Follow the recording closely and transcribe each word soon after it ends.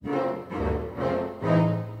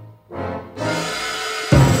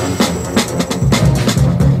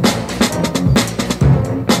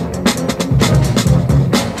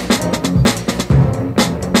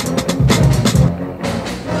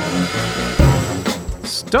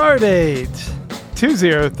Stardate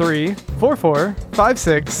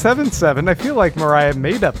 203-445677. I feel like Mariah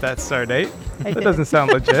made up that stardate. That doesn't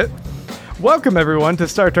sound legit. Welcome everyone to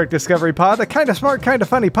Star Trek Discovery Pod, a kind of smart, kind of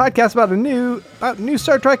funny podcast about new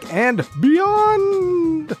Star Trek and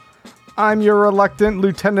beyond. I'm your reluctant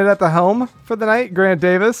lieutenant at the helm for the night, Grant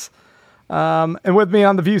Davis. And with me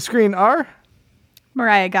on the view screen are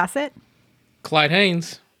Mariah Gossett, Clyde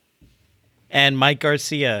Haynes, and Mike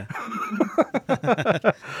Garcia.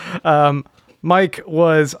 Mike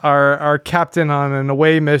was our captain on an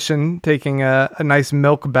away mission, taking a nice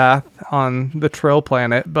milk bath on the Trill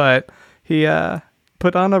planet, but he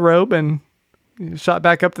put on a robe and shot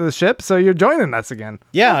back up to the ship, so you're joining us again.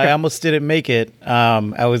 Yeah, okay. I almost didn't make it.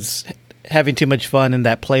 I was having too much fun in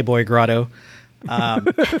that Playboy grotto. I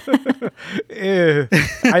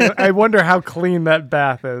wonder how clean that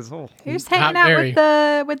bath is. Oh. You're just hanging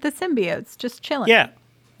out with the symbiotes, just chilling. Yeah.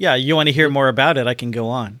 You want to hear more about it? I can go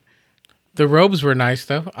on. The robes were nice,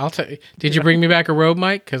 though. I'll tell you. Did you bring me back a robe,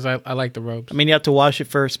 Mike? Because I like the robes. I mean, you have to wash it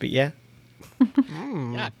first, but yeah.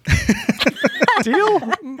 Deal.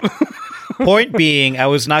 Point being, I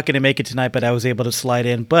was not going to make it tonight, but I was able to slide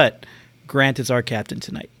in. But Grant is our captain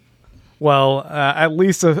tonight. Well, at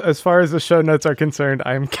least as far as the show notes are concerned,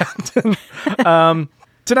 I am captain.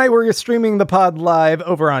 Tonight we're streaming the pod live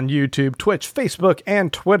over on YouTube, Twitch, Facebook,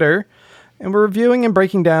 and Twitter. And we're reviewing and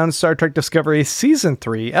breaking down Star Trek Discovery Season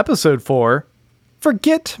 3, Episode 4,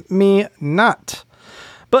 Forget Me Not.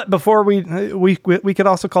 But before we could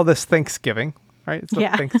also call this Thanksgiving, right? It's a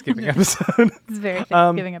Thanksgiving episode. It's a very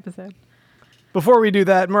Thanksgiving episode. Before we do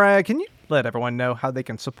that, Mariah, can you let everyone know how they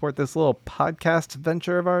can support this little podcast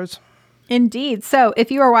venture of ours? Indeed. So if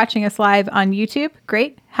you are watching us live on YouTube,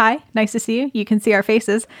 great. Hi, nice to see you. You can see our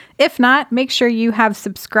faces. If not, make sure you have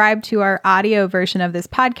subscribed to our audio version of this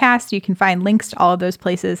podcast. You can find links to all of those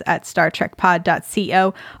places at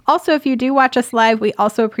startrekpod.co. Also, if you do watch us live, we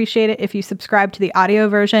also appreciate it if you subscribe to the audio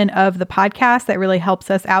version of the podcast. That really helps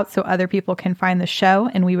us out so other people can find the show,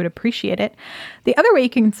 and we would appreciate it. The other way you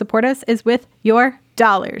can support us is with your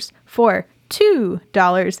dollars. For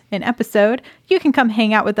 $2 an episode, you can come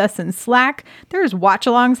hang out with us in Slack. There's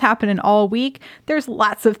watch-alongs happening all week. There's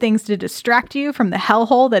lots of things to distract you from the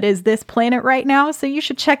hellhole that is this planet right now, so you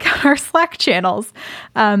should check out our Slack channels.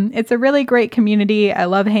 It's a really great community. I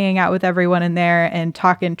love hanging out with everyone in there and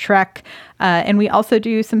talking Trek. And we also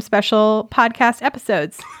do some special podcast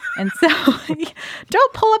episodes. And so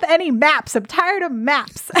don't pull up any maps. I'm tired of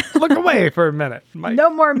maps. Look away for a minute, Mike. No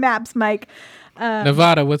more maps, Mike.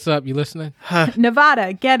 Nevada, what's up? You listening?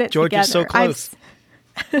 Nevada, get it George together. Is so close.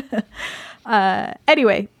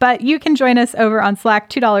 Anyway, but you can join us over on Slack,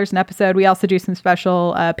 $2 an episode. We also do some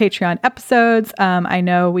special Patreon episodes. I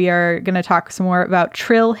know we are going to talk some more about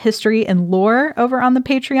Trill history and lore over on the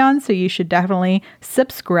Patreon, so you should definitely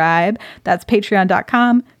subscribe. That's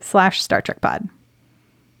patreon.com/Star Trek Pod.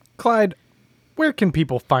 Clyde, where can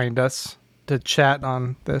people find us to chat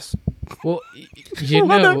on this? Well, you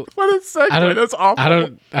know, what a segue. That's awful. I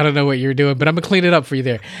don't know what you're doing, but I'm gonna clean it up for you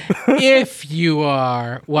there. If you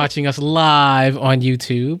are watching us live on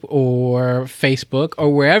YouTube or Facebook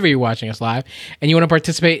or wherever you're watching us live, and you want to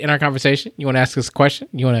participate in our conversation, you want to ask us a question,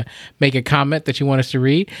 you want to make a comment that you want us to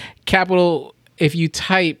read, if you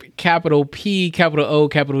type capital P, capital O,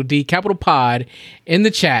 capital D, capital Pod in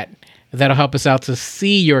the chat, that'll help us out to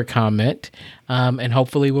see your comment, and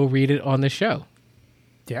hopefully we'll read it on the show.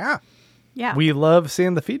 Yeah. Yeah. We love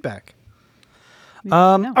seeing the feedback.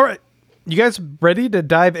 All right. You guys ready to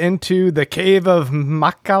dive into the cave of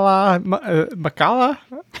Makala?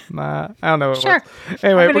 I don't know. Sure.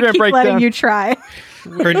 Anyway, we're going to keep letting you try.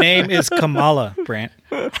 Her name is Kamala, Grant.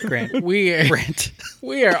 We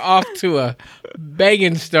are off to a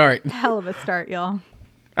banging start. Hell of a start, y'all.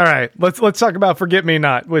 All right, let's talk about Forget Me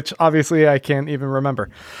Not, which obviously I can't even remember.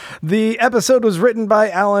 The episode was written by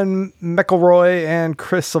Alan McElroy and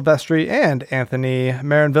Chris Silvestri, and Anthony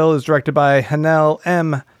Marinville. Is directed by Hanel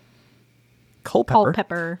M.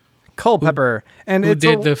 Culpepper. And Who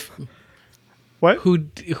did what?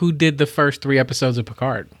 Who did the first 3 episodes of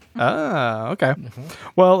Picard? Ah, okay. Mm-hmm.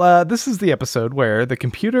 Well, this is the episode where the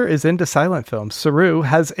computer is into silent film. Saru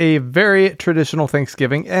has a very traditional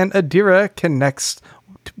Thanksgiving, and Adira connects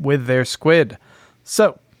with their squid.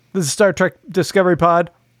 So, this is Star Trek Discovery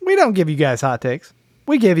Pod. We don't give you guys hot takes.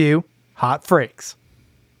 We give you hot freaks.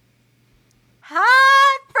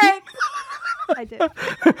 Hot freaks! I did.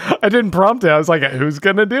 I didn't prompt it. I was like, who's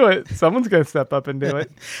going to do it? Someone's going to step up and do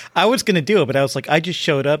it. I was going to do it, but I was like, I just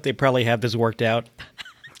showed up. They probably have this worked out.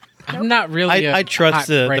 I'm not really I trust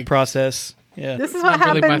the process. Yeah, This is what Not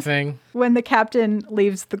really my happens thing. when the captain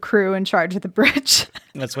leaves the crew in charge of the bridge.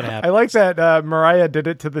 that's what I happened. like that Mariah did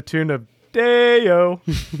it to the tune of Deo.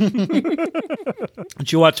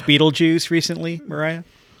 Did you watch Beetlejuice recently, Mariah?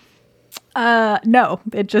 No,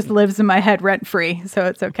 it just lives in my head rent free, so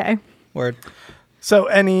it's okay. Word. So,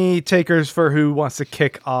 any takers for who wants to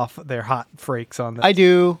kick off their hot freaks on this? I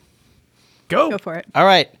do. Go for it. All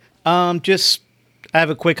right. I have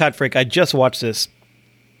a quick hot freak. I just watched this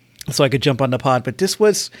so I could jump on the pod, but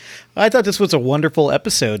I thought this was a wonderful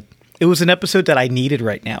episode. It was an episode that I needed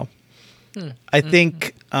right now. I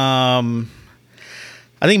think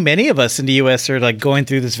many of us in the U.S. are like going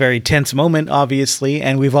through this very tense moment, obviously,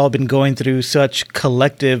 and we've all been going through such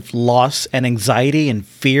collective loss and anxiety and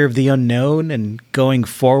fear of the unknown and going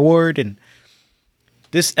forward. And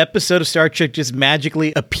this episode of Star Trek just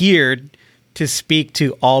magically appeared to speak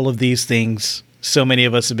to all of these things so many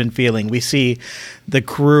of us have been feeling. We see the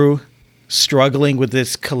crew struggling with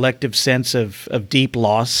this collective sense of deep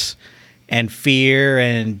loss and fear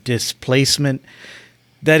and displacement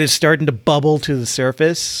that is starting to bubble to the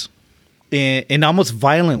surface in almost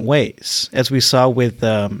violent ways, as we saw with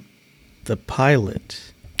the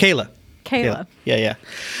pilot, Kayla. Yeah.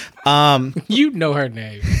 You know her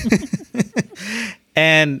name.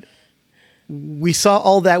 And we saw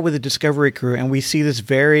all that with the Discovery crew, and we see this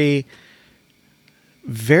very,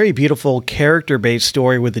 very beautiful character-based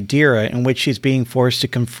story with Adira, in which she's being forced to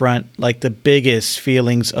confront like the biggest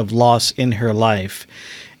feelings of loss in her life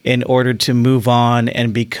in order to move on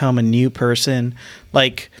and become a new person.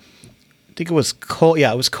 Like, I think it was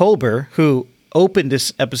Culber who opened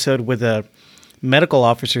this episode with a medical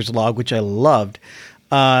officer's log, which I loved.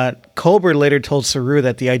 Culber later told Saru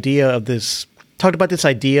that talked about this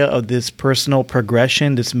idea of this personal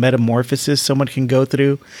progression, this metamorphosis someone can go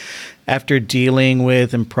through after dealing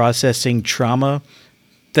with and processing trauma,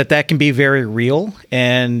 that can be very real.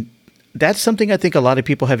 And that's something I think a lot of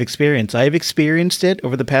people have experienced. I've experienced it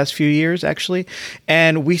over the past few years, actually.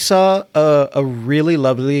 And we saw a really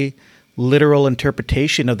lovely literal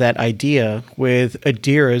interpretation of that idea with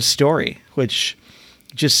Adira's story, which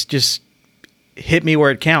just hit me where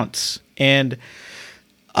it counts. And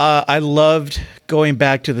I loved going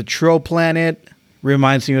back to the Trill planet.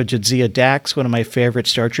 Reminds me of Jadzia Dax, one of my favorite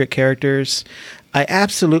Star Trek characters. I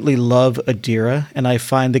absolutely love Adira, and I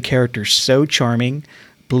find the character so charming.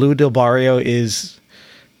 Blue Del Barrio is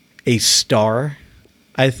a star.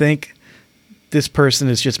 I think this person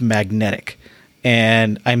is just magnetic,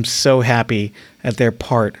 and I'm so happy that they're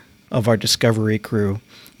part of our Discovery crew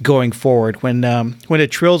going forward. When the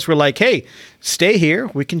Trills were like, "Hey, stay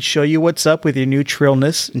here. We can show you what's up with your new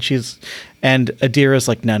Trillness," and Adira's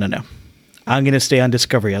like, "No. I'm going to stay on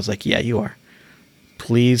Discovery." I was like, "Yeah, you are.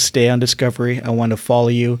 Please stay on Discovery. I want to follow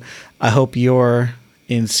you. I hope you're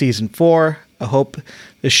in season 4. I hope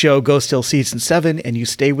the show goes till season 7 and you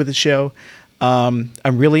stay with the show." I'm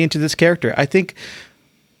really into this character. I think,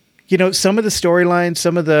 some of the storylines,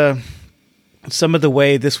 some of the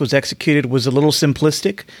way this was executed was a little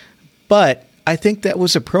simplistic, but I think that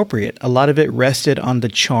was appropriate. A lot of it rested on the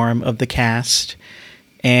charm of the cast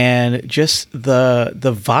and just the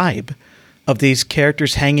vibe of these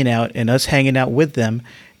characters hanging out and us hanging out with them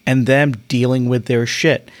and them dealing with their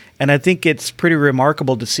shit. And I think it's pretty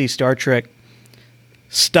remarkable to see Star Trek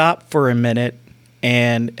stop for a minute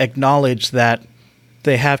and acknowledge that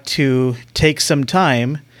they have to take some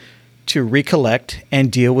time to recollect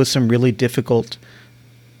and deal with some really difficult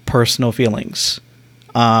personal feelings.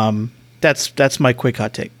 That's my quick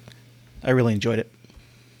hot take. I really enjoyed it.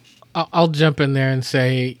 I'll jump in there and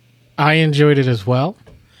say I enjoyed it as well.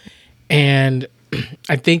 And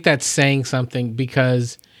I think that's saying something,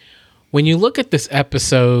 because when you look at this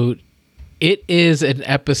episode, it is an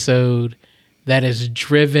episode that is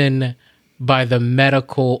driven by the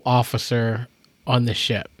medical officer on the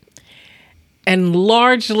ship. And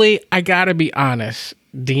largely, I gotta be honest,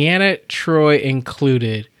 Deanna Troi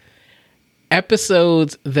included,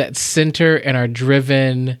 episodes that center and are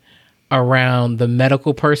driven around the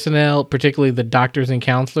medical personnel, particularly the doctors and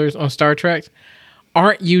counselors on Star Trek,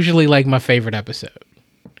 aren't usually like my favorite episode.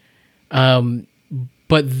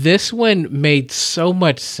 But this one made so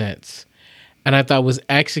much sense, and I thought was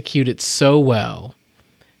executed so well,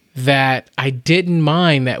 that I didn't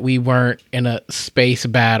mind that we weren't in a space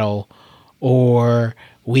battle or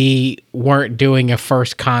we weren't doing a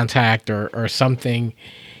first contact or something,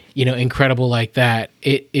 incredible like that.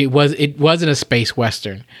 It wasn't a space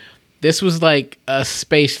western. This was like a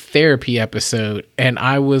space therapy episode, and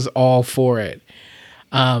I was all for it.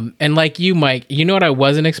 And like you, Mike, you know what I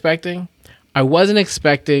wasn't expecting? I wasn't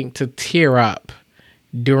expecting to tear up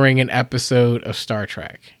during an episode of Star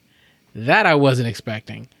Trek. That I wasn't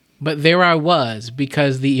expecting. But there I was,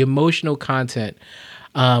 because the emotional content,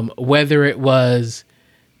 whether it was,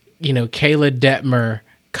 Kayla Detmer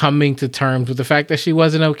coming to terms with the fact that she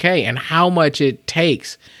wasn't okay and how much it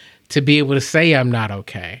takes to be able to say I'm not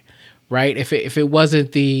okay, right? If it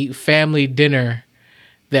wasn't the family dinner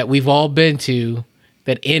that we've all been to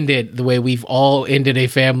that ended the way we've all ended a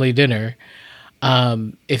family dinner,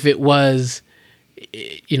 if it was,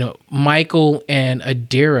 Michael and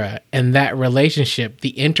Adira and that relationship, the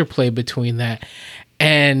interplay between that.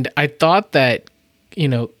 And I thought that,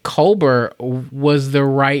 Culber was the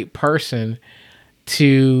right person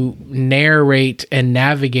to narrate and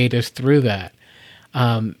navigate us through that.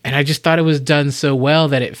 And I just thought it was done so well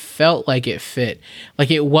that it felt like it fit. Like,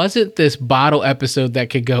 it wasn't this bottle episode that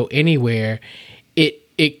could go anywhere.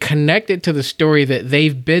 It connected to the story that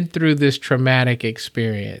they've been through this traumatic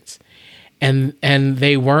experience, and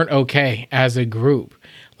they weren't okay as a group.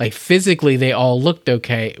 Like, physically they all looked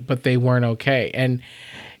okay, but they weren't okay. And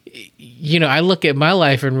I look at my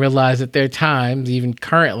life and realize that there are times, even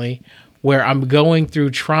currently, where I'm going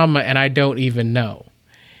through trauma and I don't even know.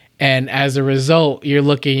 And as a result, you're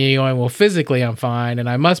looking and you're going, well, physically I'm fine and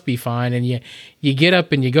I must be fine. And you get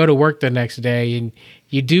up and you go to work the next day and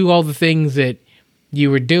you do all the things that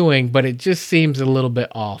you were doing, but it just seems a little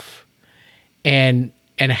bit off. And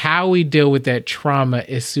how we deal with that trauma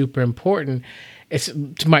is super important. It's,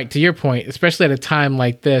 Mike, to your point, especially at a time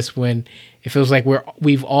like this when it feels like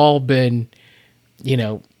we've all been,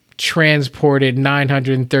 transported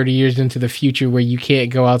 930 years into the future where you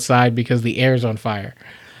can't go outside because the air's on fire.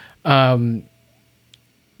 That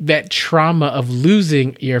trauma of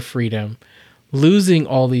losing your freedom, losing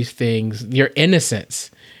all these things, your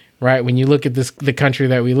innocence, right? When you look at the country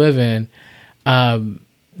that we live in,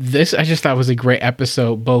 this I just thought was a great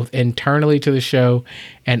episode, both internally to the show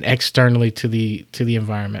and externally to the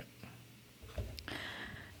environment.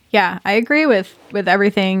 Yeah, I agree with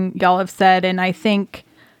everything y'all have said, and I think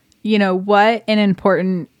what an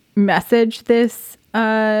important message this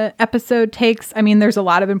episode takes. I mean, there's a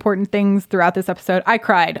lot of important things throughout this episode. I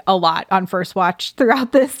cried a lot on first watch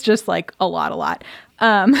throughout this, just like a lot.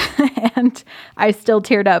 And I still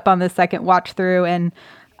teared up on the second watch through. And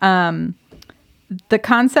the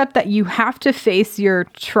concept that you have to face your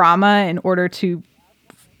trauma in order to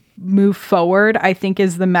move forward, I think,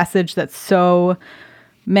 is the message that so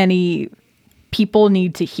many people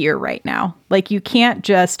need to hear right now. Like, you can't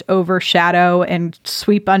just overshadow and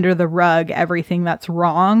sweep under the rug everything that's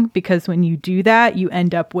wrong, because when you do that, you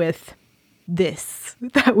end up with this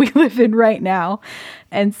that we live in right now.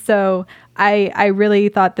 And so I really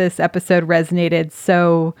thought this episode resonated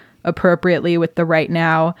so appropriately with the right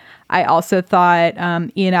now. I also thought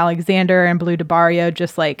Ian Alexander and Blue DeBarrio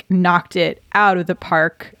just like knocked it out of the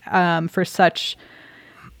park for such,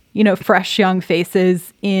 fresh young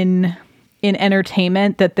faces in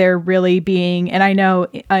entertainment, that they're really being, and I know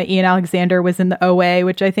Ian Alexander was in the OA,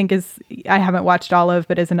 which I think I haven't watched all of,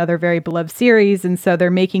 but is another very beloved series. And so they're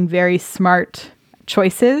making very smart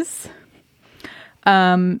choices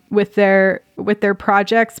with their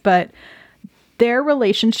projects, but their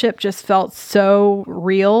relationship just felt so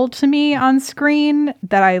real to me on screen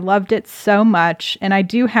that I loved it so much. And I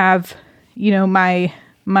do have,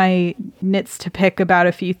 my nits to pick about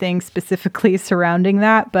a few things specifically surrounding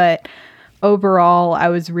that, but overall, I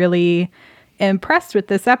was really impressed with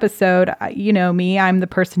this episode. Me, I'm the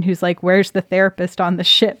person who's like, where's the therapist on the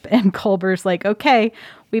ship? And Culber's like, okay,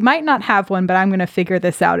 we might not have one, but I'm going to figure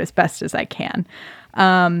this out as best as I can.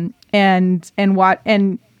 And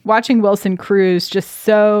watching Wilson Cruz just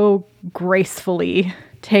so gracefully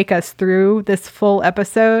take us through this full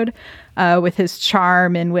episode with his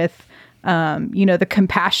charm and with, the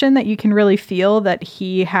compassion that you can really feel that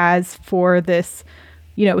he has for this,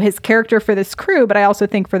 his character for this crew, but I also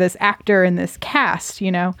think for this actor and this cast,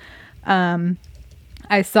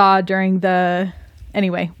 I saw during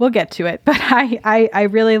anyway, we'll get to it, but I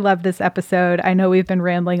really love this episode. I know we've been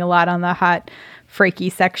rambling a lot on the hot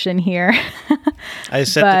Freaky section here. I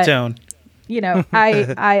set the tone.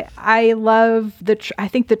 I love I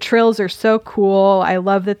think the trills are so cool. I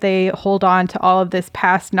love that they hold on to all of this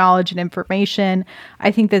past knowledge and information.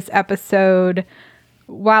 I think this episode,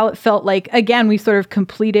 while it felt like, again, we sort of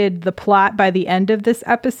completed the plot by the end of this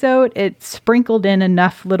episode, it sprinkled in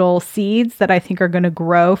enough little seeds that I think are going to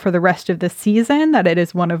grow for the rest of the season, that it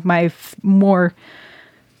is one of my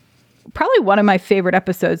probably one of my favorite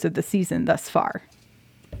episodes of the season thus far.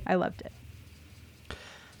 I loved it.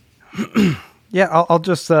 Yeah, I'll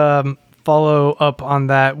just follow up on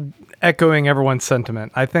that, echoing everyone's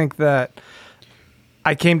sentiment. I think that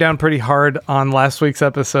I came down pretty hard on last week's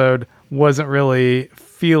episode, wasn't really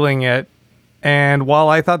feeling it. And while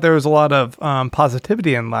I thought there was a lot of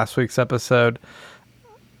positivity in last week's episode,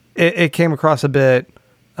 it came across a bit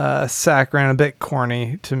saccharine, a bit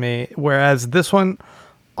corny to me. Whereas this one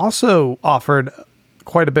also offered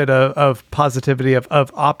quite a bit of positivity,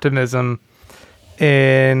 of optimism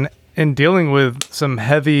in dealing with some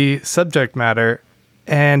heavy subject matter,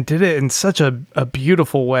 and did it in such a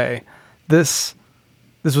beautiful way. This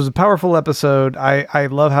was a powerful episode. I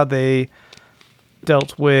love how they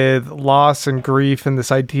dealt with loss and grief and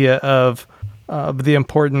this idea of the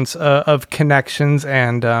importance of connections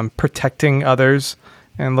and protecting others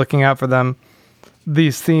and looking out for them.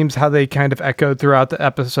 These themes, how they kind of echoed throughout the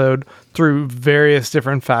episode through various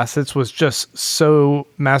different facets, was just so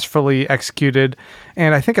masterfully executed.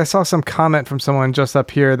 And I think I saw some comment from someone just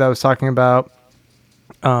up here that was talking about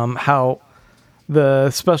how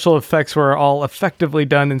the special effects were all effectively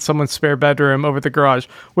done in someone's spare bedroom over the garage,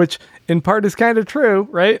 which in part is kind of true,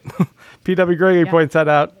 right? P.W. Gregory points that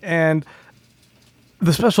out. And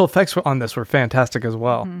the special effects on this were fantastic as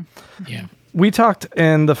well. Mm-hmm. Yeah. We talked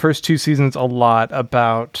in the first 2 seasons a lot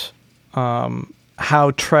about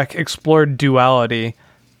how Trek explored duality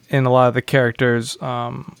in a lot of the characters,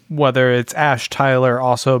 whether it's Ash Tyler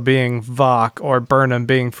also being Vok, or Burnham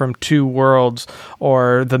being from 2 worlds,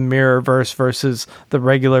 or the mirror verse versus the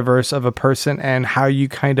regular verse of a person, and how you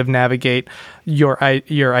kind of navigate your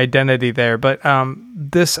identity there. But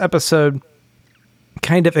this episode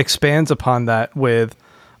kind of expands upon that with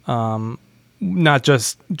not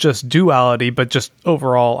just duality, but just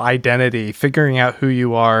overall identity, figuring out who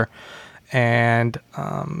you are, and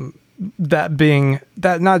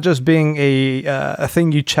that not just being a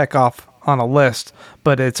thing you check off on a list,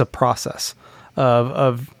 but it's a process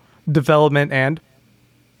of development and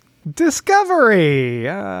discovery.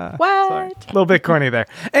 What? Sorry. A little bit corny there.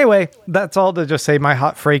 Anyway, that's all to just say my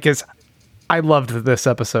hot freak is I loved this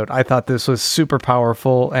episode. I thought this was super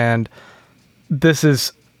powerful, and this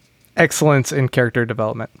is excellence in character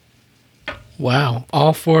development. Wow.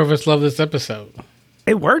 All 4 of us love this episode.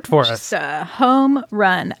 It worked for us. Just a home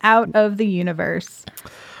run out of the universe.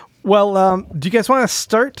 Well, do you guys want to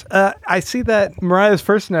start? I see that Mariah's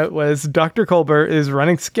first note was Dr. Culber is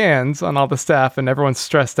running scans on all the staff and everyone's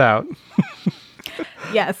stressed out.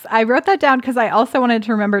 Yes, I wrote that down because I also wanted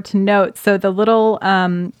to remember to note. So the little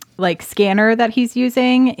scanner that he's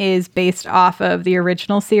using is based off of the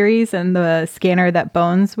original series and the scanner that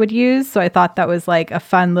Bones would use. So I thought that was like a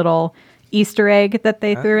fun little Easter egg that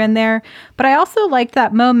they threw in there. But I also liked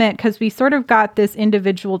that moment because we sort of got this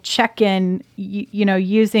individual check-in,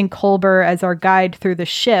 using Culber as our guide through the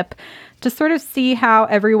ship to sort of see how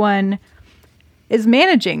everyone is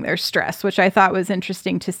managing their stress, which I thought was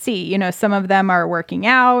interesting to see. Some of them are working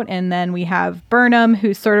out, and then we have Burnham,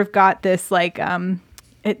 who's sort of got this like,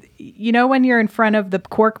 when you're in front of the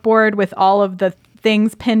cork board with all of the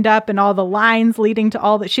things pinned up and all the lines leading to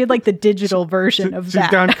all that. She had like the digital version of that.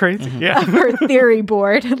 She's gone crazy. Yeah. Of her theory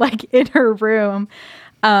board, like in her room.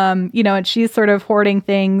 And she's sort of hoarding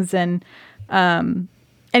things. And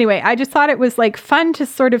anyway, I just thought it was like fun to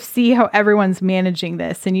sort of see how everyone's managing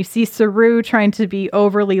this. And you see Saru trying to be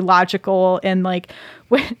overly logical, and like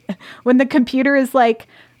when the computer is like,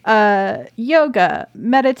 yoga,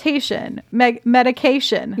 meditation,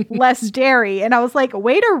 medication, less dairy. And I was like,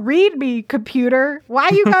 way to read me, computer. Why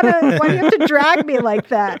do you have to drag me like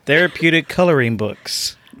that? Therapeutic coloring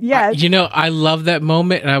books. Yeah. I love that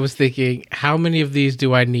moment, and I was thinking, how many of these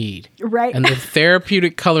do I need? Right. And the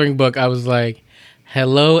therapeutic coloring book, I was like,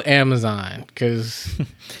 hello, Amazon, because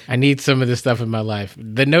I need some of this stuff in my life.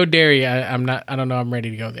 The no dairy, I don't know, I'm ready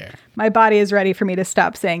to go there. My body is ready for me to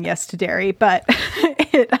stop saying yes to dairy, but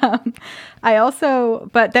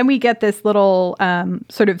but then we get this little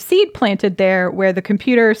sort of seed planted there where the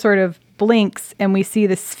computer sort of blinks and we see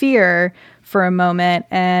the sphere for a moment,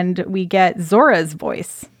 and we get Zora's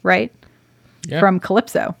voice, right? Yeah. From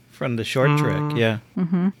Calypso. From the short trek, yeah.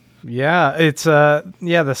 Mm-hmm. Yeah, it's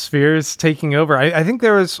the sphere's taking over. I think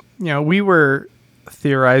there was, we were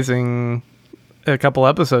theorizing a couple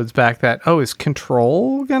episodes back that, is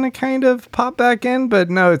Control going to kind of pop back in? But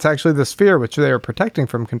no, it's actually the sphere, which they are protecting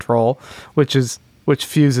from Control, which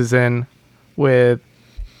fuses in with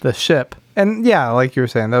the ship. And yeah, like you were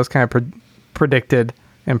saying, that was kind of predicted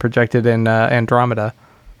and projected in Andromeda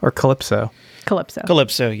or Calypso.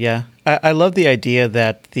 Calypso, yeah. I love the idea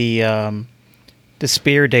that the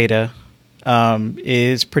Spear data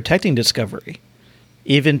is protecting Discovery,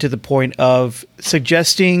 even to the point of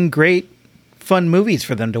suggesting great, fun movies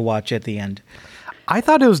for them to watch at the end. I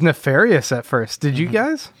thought it was nefarious at first. Did you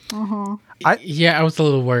guys? Yeah, I was a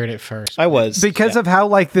little worried at first. I was. Because of how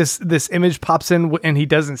like this image pops in and he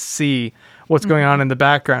doesn't see what's going on in the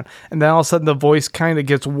background. And then all of a sudden the voice kind of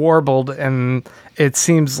gets warbled and it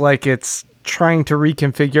seems like it's trying to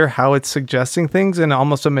reconfigure how it's suggesting things in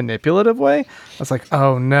almost a manipulative way. I was like,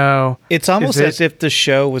 oh no. It's almost as if the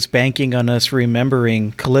show was banking on us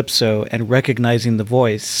remembering Calypso and recognizing the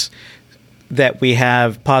voice that we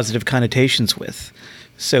have positive connotations with.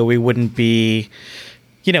 So we wouldn't be,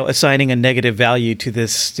 assigning a negative value to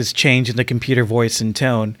this change in the computer voice and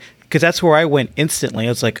tone. Because that's where I went instantly. I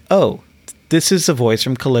was like, oh, this is the voice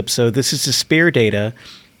from Calypso. This is the Spear data.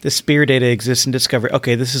 The Spear data exists in Discovery.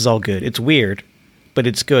 Okay, this is all good. It's weird, but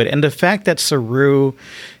it's good. And the fact that Saru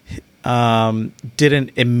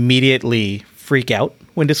didn't immediately freak out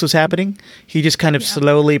when this was happening, he just kind of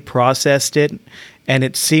slowly processed it, and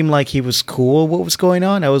it seemed like he was cool with what was going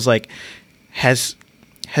on. I was like, has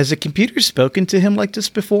the computer spoken to him like this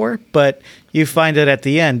before? But you find out at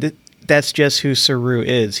the end, that's just who Saru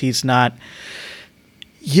is. He's not...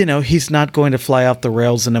 he's not going to fly off the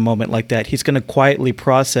rails in a moment like that. He's going to quietly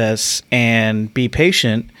process and be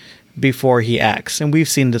patient before he acts. And we've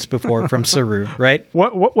seen this before from Saru, right?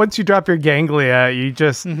 Once you drop your ganglia, you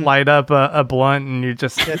just light up a blunt and you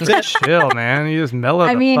just chill, man. You just mellow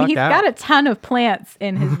the fuck he's out. got a ton of plants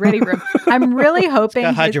in his ready room. I'm really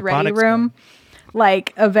hoping his ready room...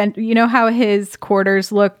 like how his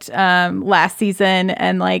quarters looked last season,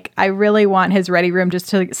 and like I really want his ready room just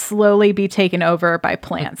to slowly be taken over by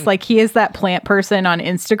plants. Like he is that plant person on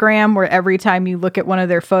Instagram where every time you look at one of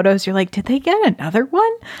their photos you're like, did they get another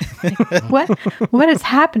one? Like, what is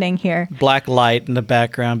happening here? Black light in the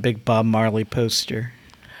background, big Bob Marley poster.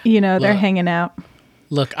 They're hanging out.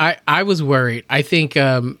 Look, I was worried. I think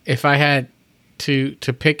if I had to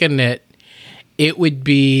pick a nit, it would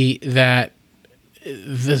be that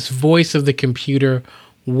this voice of the computer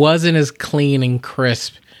wasn't as clean and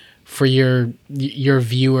crisp for your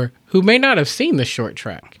viewer who may not have seen the short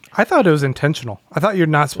track. I thought it was intentional. I thought you're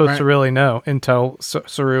not supposed to really know until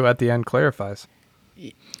Saru at the end clarifies.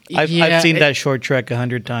 I've seen that short track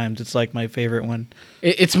 100 times. It's like my favorite one.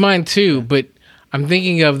 It's mine too, but I'm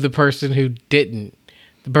thinking of the person who didn't.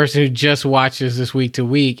 The person who just watches this week to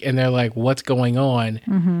week and they're like, what's going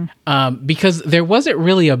on? Because there wasn't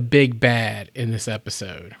really a big bad in this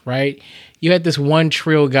episode, right? You had this one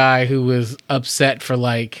Trill guy who was upset for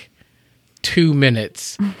like 2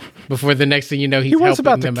 minutes before the next thing you know, he's he was helping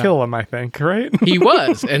about them to out. kill him, I think, right? He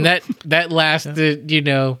was. And that lasted,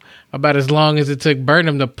 about as long as it took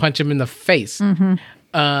Burnham to punch him in the face. And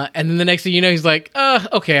then the next thing you know, he's like,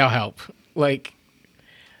 okay, I'll help. Like,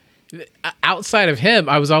 outside of him,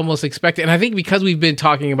 I was almost expecting, and I think because we've been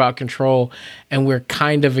talking about Control and we're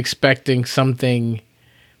kind of expecting something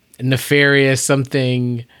nefarious,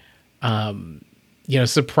 something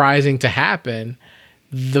surprising to happen,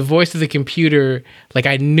 the voice of the computer, like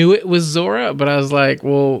I knew it was Zora, but I was like,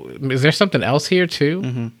 well, is there something else here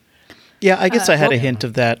too? Yeah, I guess I had a hint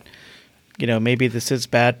of that. Maybe this is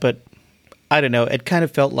bad, but I don't know. It kind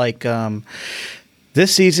of felt like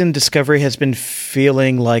this season, Discovery has been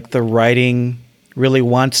feeling like the writing really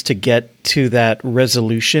wants to get to that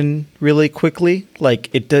resolution really quickly. Like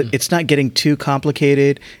it's not getting too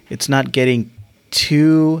complicated. It's not getting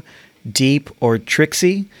too deep or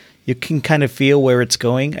tricksy. You can kind of feel where it's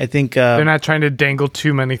going. I think they're not trying to dangle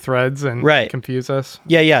too many threads and confuse us.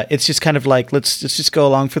 Yeah. It's just kind of like let's just go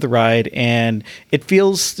along for the ride, and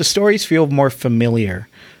the stories feel more familiar.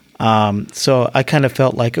 So I kind of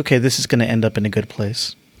felt like, okay, this is going to end up in a good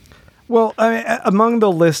place. Well, among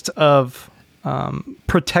the list of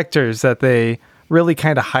protectors that they really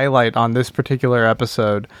kind of highlight on this particular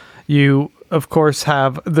episode, you, of course,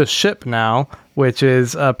 have the ship now, which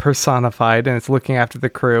is personified, and it's looking after the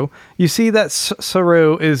crew. You see that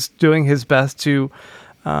Saru is doing his best to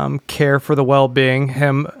care for the well-being,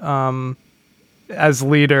 him as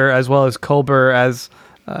leader, as well as Culber as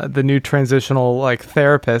the new transitional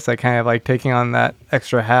therapist, that kind of taking on that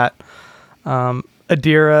extra hat.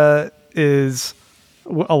 Adira is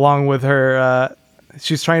along with her.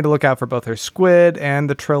 She's trying to look out for both her squid and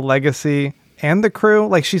the Trill legacy and the crew.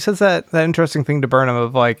 She says that interesting thing to Burnham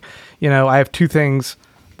of I have two things,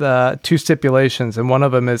 the two stipulations, and one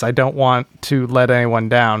of them is I don't want to let anyone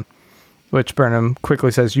down, which Burnham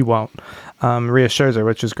quickly says you won't. Reassures her,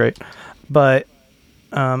 which is great. But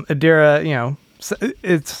Adira,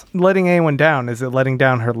 it's letting anyone down. Is it letting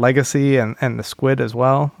down her legacy and the squid as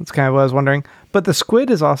well? That's kind of what I was wondering. But the squid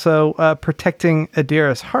is also protecting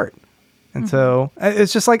Adira's heart. And so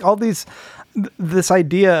it's just all this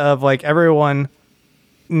idea of everyone,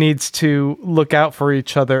 needs to look out for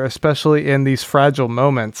each other, especially in these fragile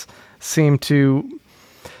moments, seem to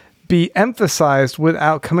be emphasized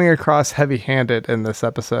without coming across heavy-handed in this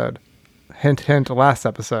episode. Hint, hint, last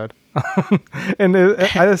episode. And I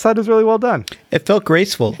just thought it was really well done. It felt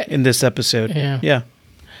graceful in this episode. Yeah.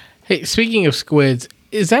 Hey, speaking of squids,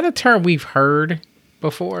 is that a term we've heard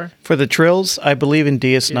before? For the Trills, I believe in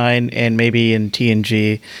DS9 and maybe in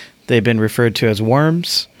TNG, they've been referred to as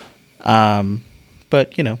worms.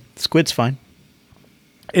 But, squid's fine.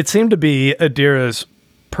 It seemed to be Adira's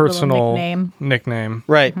personal nickname.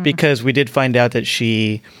 Right, because we did find out that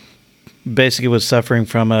she basically was suffering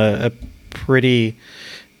from a pretty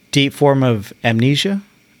deep form of amnesia.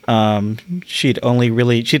 She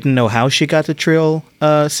didn't know how she got the Trill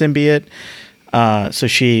symbiote. So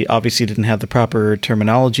she obviously didn't have the proper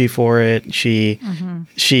terminology for it. She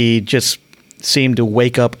just seemed to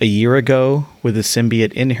wake up a year ago with a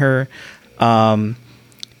symbiote in her.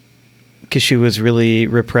 Because she was really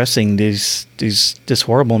repressing this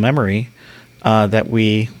horrible memory that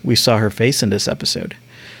we saw her face in this episode.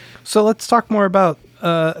 So let's talk more about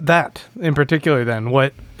that in particular then,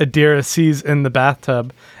 what Adira sees in the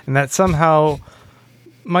bathtub, and that somehow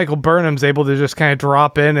Michael Burnham's able to just kind of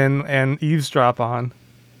drop in and eavesdrop on.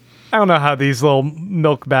 I don't know how these little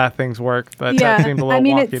milk bath things work, but that seemed a little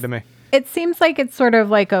wonky to me. It seems like it's sort of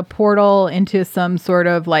like a portal into some sort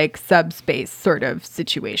of like subspace sort of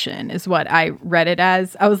situation is what I read it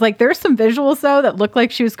as. I was like, there's some visuals though that looked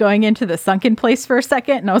like she was going into the sunken place for a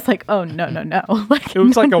second. And I was like, oh, no. Like, it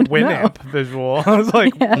was like a Winamp visual. I was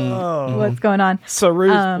like, whoa. What's going on?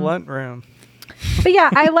 Saru's blunt room. But yeah,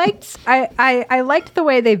 I liked the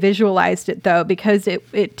way they visualized it though, because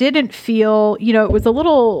it didn't feel, it was a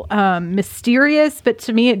little mysterious, but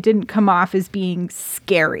to me it didn't come off as being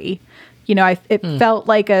scary. It felt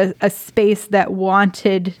like a space that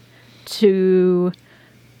wanted to,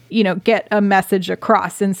 get a message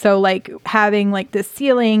across. And so like having like the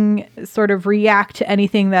ceiling sort of react to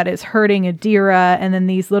anything that is hurting Adira, and then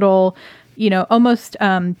these little, almost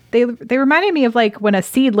they reminded me of like when a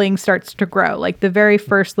seedling starts to grow, like the very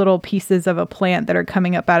first little pieces of a plant that are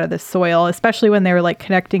coming up out of the soil, especially when they were like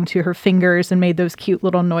connecting to her fingers and made those cute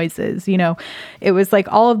little noises. It was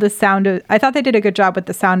like all of the I thought they did a good job with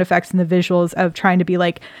the sound effects and the visuals of trying to be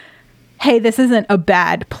like, hey, this isn't a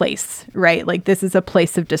bad place, right? Like this is a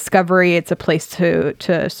place of discovery. It's a place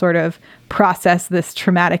to sort of process this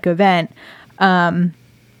traumatic event. And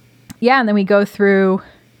then we go through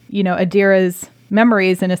Adira's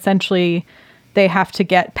memories, and essentially they have to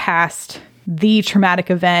get past the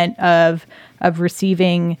traumatic event of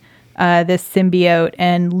receiving this symbiote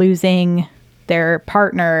and losing their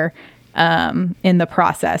partner in the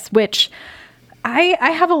process, which I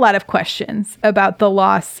have a lot of questions about the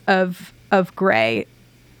loss of Gray.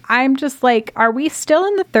 I'm just like, are we still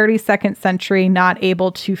in the 32nd century not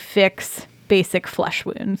able to fix basic flesh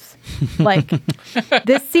wounds? Like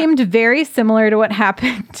this seemed very similar to what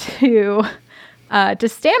happened to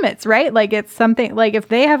Stamets, right? Like it's something like if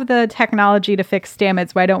they have the technology to fix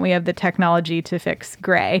Stamets, why don't we have the technology to fix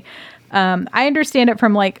Gray? I understand it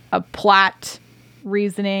from like a plot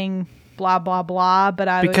reasoning, blah blah blah,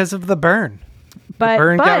 but because of the burn. The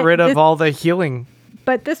burn got rid of all the healing.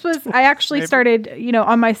 But this was, I actually started,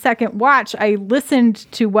 on my second watch, I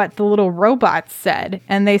listened to what the little robots said.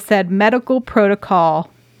 And they said medical protocol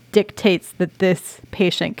dictates that this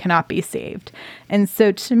patient cannot be saved. And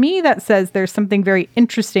so to me, that says there's something very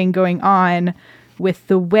interesting going on with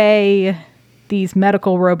the way these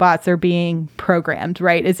medical robots are being programmed,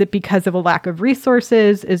 right? Is it because of a lack of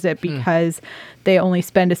resources? Is it because they only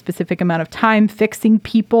spend a specific amount of time fixing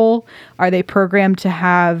people? Are they programmed to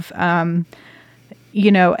have... are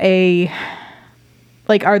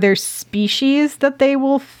there species that they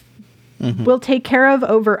will take care of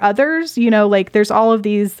over others? There's all of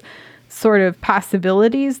these sort of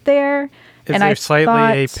possibilities there. Is there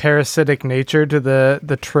slightly a parasitic nature to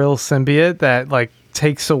the Trill symbiote that like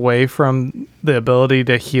takes away from the ability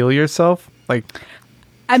to heal yourself? Like,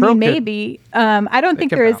 I mean, maybe. I don't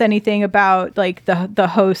think there is anything about like the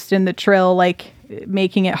host and the Trill like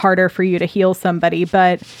making it harder for you to heal somebody,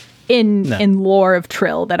 but in lore of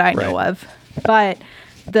Trill that I know of. But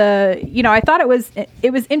I thought it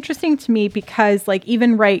was interesting to me because like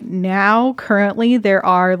even right now, currently there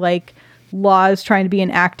are like laws trying to be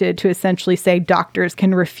enacted to essentially say doctors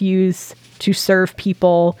can refuse to serve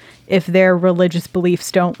people if their religious beliefs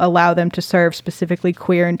don't allow them to serve specifically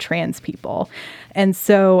queer and trans people. And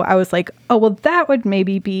so I was like, oh, well, that would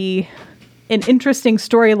maybe be an interesting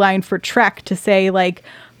storyline for Trek to say like,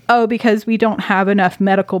 oh, because we don't have enough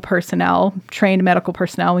trained medical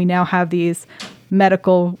personnel, we now have these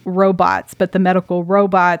medical robots, but the medical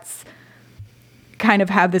robots kind of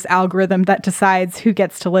have this algorithm that decides who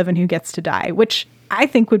gets to live and who gets to die, which I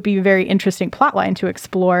think would be a very interesting plotline to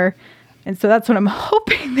explore. And so that's what I'm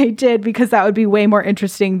hoping they did, because that would be way more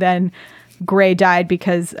interesting than Gray died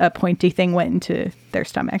because a pointy thing went into their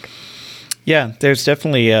stomach. Yeah, there's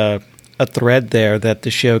definitely a thread there that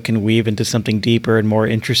the show can weave into something deeper and more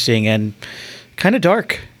interesting and kind of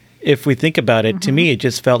dark. If we think about it, to me, it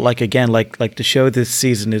just felt like, again, like the show this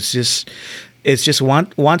season is just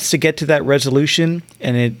wants to get to that resolution,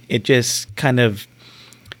 and it just kind of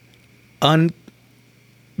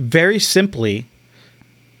very simply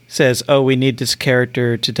says, oh, we need this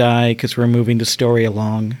character to die because we're moving the story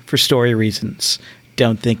along for story reasons.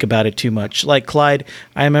 Don't think about it too much. Like Clyde,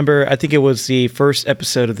 I remember, I think it was the first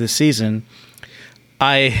episode of this season,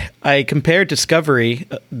 I compared Discovery,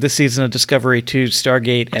 this season of Discovery, to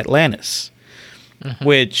Stargate Atlantis,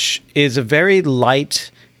 which is a very light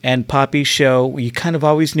and poppy show. You kind of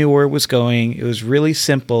always knew where it was going. It was really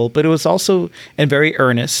simple, but it was also, and very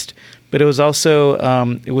earnest, but it was also,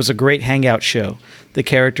 it was a great hangout show. The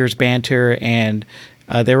characters banter, and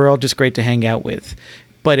they were all just great to hang out with.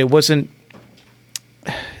 But it wasn't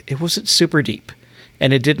super deep.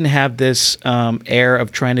 And it didn't have this air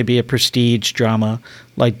of trying to be a prestige drama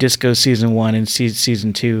like Disco Season 1 and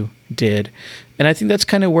Season 2 did. And I think that's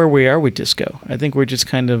kind of where we are with Disco. I think we're just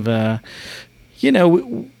kind of, they're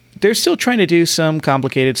still trying to do some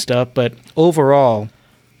complicated stuff, but overall,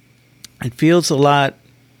 it feels a lot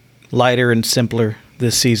lighter and simpler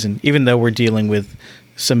this season, even though we're dealing with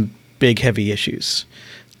some big, heavy issues.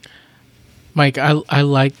 Mike, I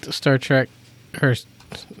liked Star Trek or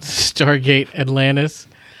Stargate Atlantis,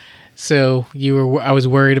 so I was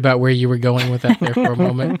worried about where you were going with that there for a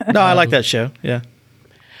moment. No, I like that show. Yeah.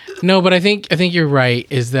 No, but I think you're right.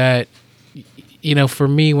 Is that, for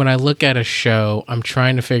me, when I look at a show, I'm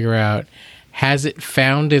trying to figure out, has it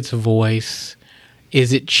found its voice?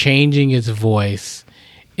 Is it changing its voice?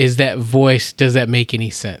 Is that voice, does that make any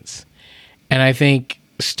sense? And I think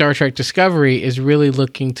Star Trek Discovery is really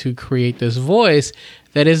looking to create this voice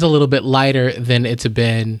that is a little bit lighter than it's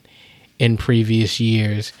been in previous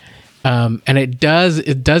years. And it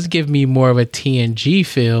does give me more of a TNG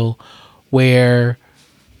feel, where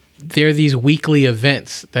there are these weekly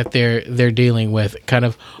events that they're dealing with, kind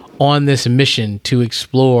of on this mission to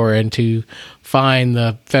explore and to find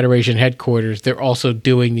the Federation headquarters. They're also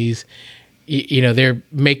doing these, they're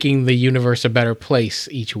making the universe a better place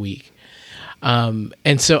each week.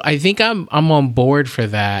 And so I think I'm on board for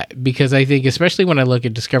that, because I think, especially when I look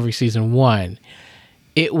at Discovery Season 1,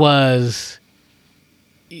 it was,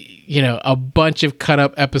 a bunch of cut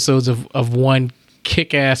up episodes of one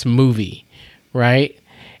kick-ass movie, right?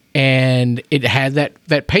 And it had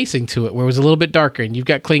that pacing to it, where it was a little bit darker, and you've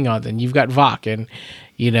got Klingons and you've got Vok, and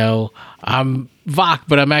I'm Vok,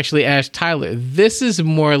 but I'm actually Ash Tyler. This is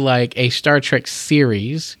more like a Star Trek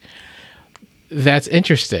series that's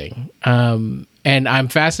interesting. And I'm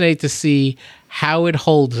fascinated to see how it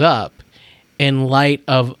holds up in light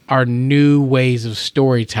of our new ways of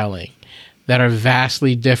storytelling that are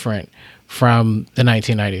vastly different from the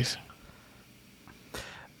 1990s.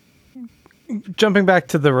 Jumping back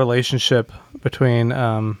to the relationship between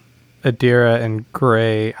Adira and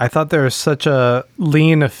Gray, I thought there was such a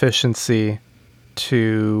lean efficiency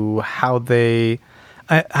to how the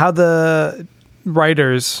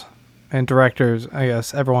writers and directors, I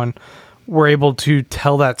guess, everyone, were able to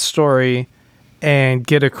tell that story and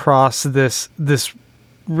get across this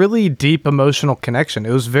really deep emotional connection.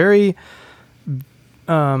 It was very,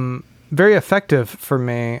 very effective for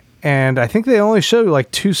me. And I think they only showed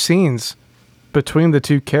like 2 scenes between the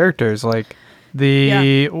 2 characters, like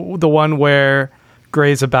the one where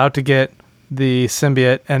Gray's about to get the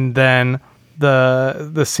symbiote, and then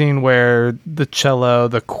the scene where the cello,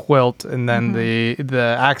 the quilt, and then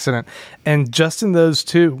the accident. And just in those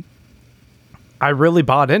 2, I really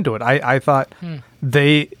bought into it. I thought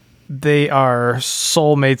they are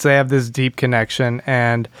soulmates. They have this deep connection,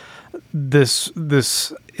 and this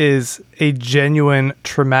is a genuine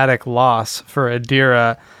traumatic loss for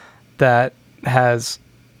Adira that has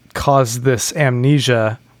caused this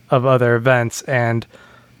amnesia of other events, and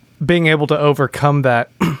being able to overcome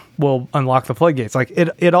that will unlock the floodgates. Like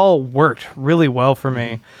it all worked really well for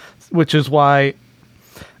me, which is why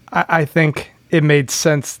I think it made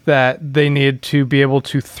sense that they needed to be able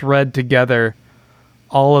to thread together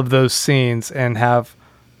all of those scenes and have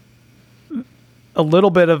a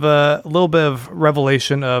little bit of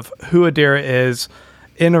revelation of who Adira is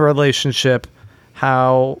in a relationship,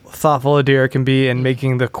 how thoughtful Adira can be in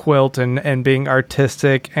making the quilt, and being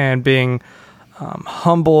artistic and being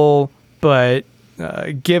humble, but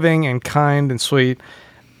giving and kind and sweet,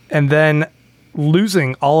 and then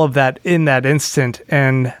losing all of that in that instant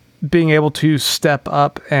and being able to step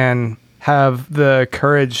up and have the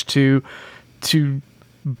courage to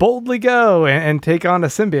boldly go and take on a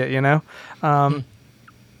symbiote, you know?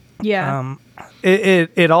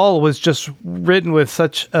 It all was just written with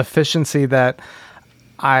such efficiency that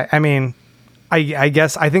I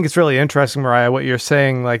guess I think it's really interesting, Mariah, what you're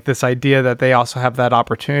saying, like this idea that they also have that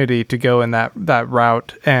opportunity to go in that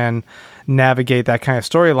route and navigate that kind of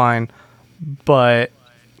storyline. But,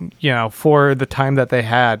 you know, for the time that they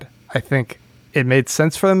had, I think it made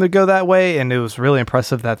sense for them to go that way. And it was really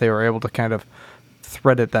impressive that they were able to kind of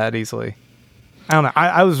thread it that easily. I don't know.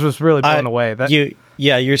 I was just really blown away.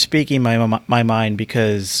 You're speaking my mind,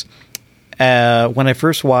 because when I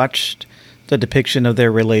first watched the depiction of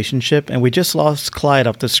their relationship, and we just lost Clyde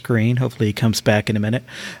off the screen. Hopefully he comes back in a minute.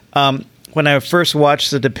 When I first watched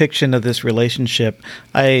the depiction of this relationship,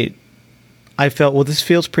 I felt, well, this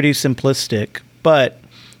feels pretty simplistic, but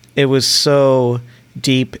it was so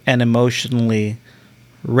deep and emotionally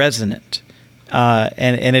resonant.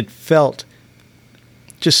 And it felt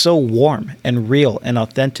just so warm and real and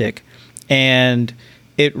authentic. And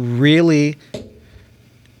it really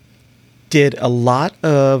did a lot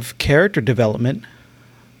of character development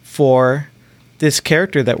for this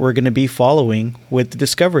character that we're going to be following with the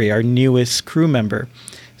Discovery, our newest crew member.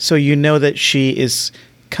 So you know that she is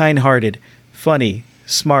kind-hearted, funny,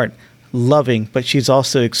 smart, loving, but she's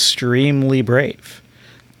also extremely brave.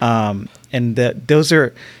 And those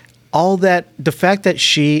are all that. The fact that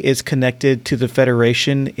she is connected to the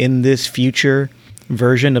Federation in this future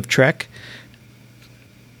version of Trek,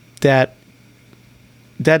 that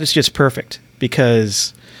is just perfect,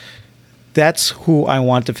 because that's who I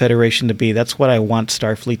want the Federation to be. That's what I want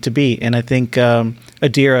Starfleet to be. And I think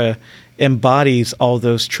Adira embodies all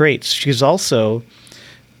those traits. She's also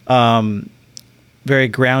very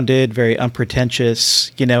grounded, very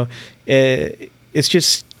unpretentious. You know, that's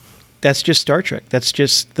just Star Trek. That's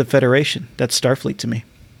just the Federation. That's Starfleet to me.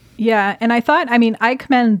 Yeah, and I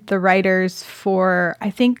commend the writers for,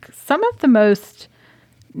 I think, some of the most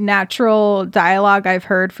natural dialogue I've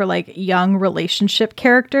heard for like young relationship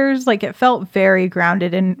characters. Like, it felt very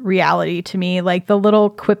grounded in reality to me. Like the little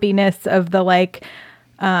quippiness of the like,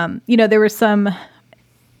 there were some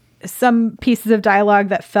pieces of dialogue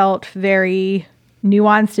that felt very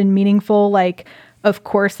nuanced and meaningful. Like, of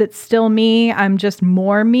course, it's still me. I'm just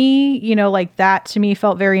more me. You know, like that to me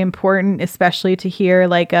felt very important, especially to hear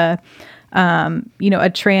like a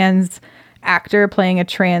trans actor playing a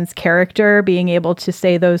trans character being able to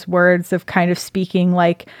say those words of kind of speaking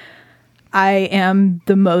like, I am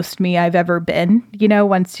the most me I've ever been. You know,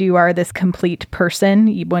 once you are this complete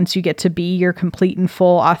person, once you get to be your complete and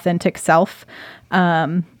full authentic self.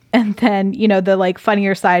 And then, you know, the like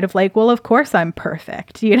funnier side of like, well, of course I'm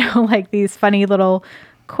perfect, you know, like these funny little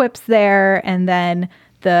quips there. And then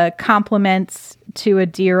the compliments to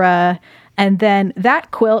Adira. And then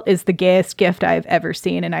that quilt is the gayest gift I've ever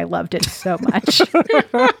seen. And I loved it so much.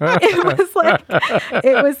 It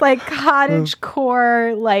was like cottage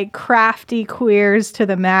core, like crafty queers to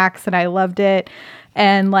the max. And I loved it.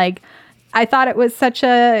 And like, I thought it was such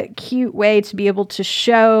a cute way to be able to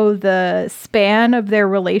show the span of their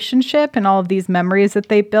relationship and all of these memories that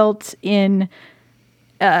they built in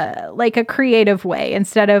like a creative way,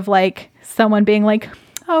 instead of like someone being like,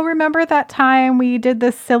 oh, remember that time we did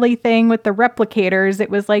this silly thing with the replicators? It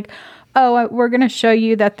was like, oh, we're going to show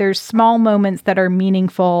you that there's small moments that are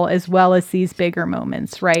meaningful as well as these bigger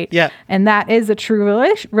moments, right? Yeah. And that is a true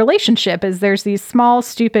relationship, is there's these small,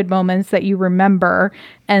 stupid moments that you remember,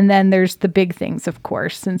 and then there's the big things, of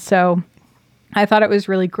course. And so I thought it was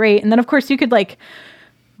really great. And then, of course, you could like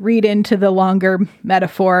read into the longer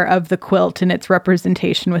metaphor of the quilt and its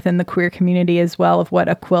representation within the queer community as well, of what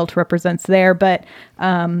a quilt represents there. But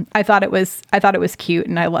I thought it was cute,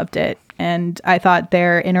 and I loved it. And I thought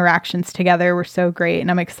their interactions together were so great.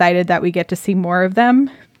 And I'm excited that we get to see more of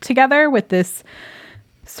them together with this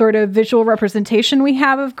sort of visual representation we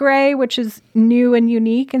have of Gray, which is new and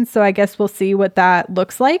unique. And so I guess we'll see what that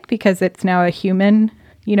looks like, because it's now a human,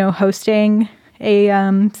 you know, hosting a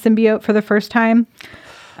symbiote for the first time.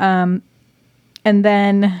 And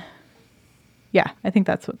then, yeah, I think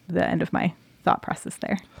that's the end of my thought process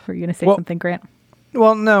there. Were you going to say something, Grant?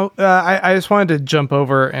 Well, no, I just wanted to jump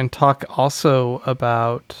over and talk also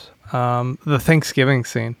about the Thanksgiving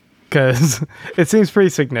scene, because it seems pretty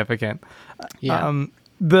significant. Yeah.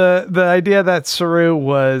 The idea that Saru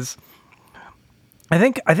was, I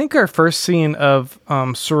think our first scene of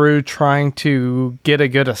Saru trying to get a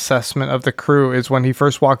good assessment of the crew is when he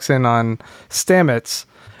first walks in on Stamets,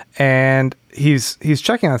 and he's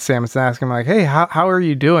checking on Samus and asking him like, "Hey, how are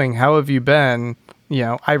you doing? How have you been? You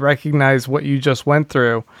know, I recognize what you just went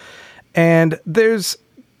through." And there's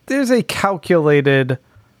a calculated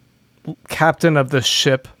captain of the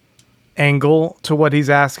ship angle to what he's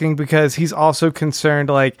asking, because he's also concerned,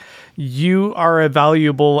 like, you are a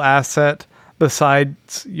valuable asset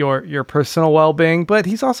besides your personal well-being, but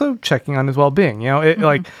he's also checking on his well-being. You know,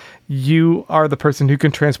 like, you are the person who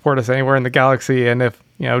can transport us anywhere in the galaxy, and if,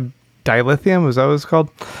 you know, dilithium, is that what it's called,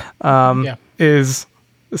 is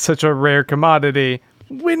such a rare commodity,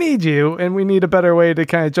 we need you, and we need a better way to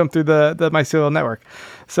kind of jump through the mycelial network.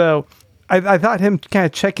 So I thought him kind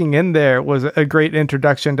of checking in there was a great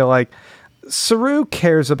introduction to, like, Saru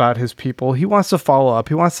cares about his people. He wants to follow up.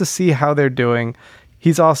 He wants to see how they're doing.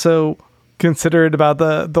 He's also considerate about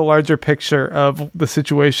the larger picture of the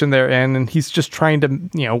situation they're in, and he's just trying to,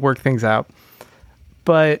 you know, work things out.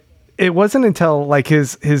 But it wasn't until, like,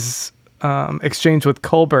 his exchange with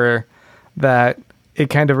Culber that it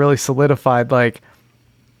kind of really solidified, like,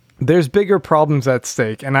 there's bigger problems at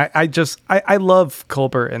stake. And I love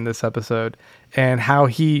Culber in this episode and how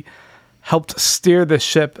he helped steer the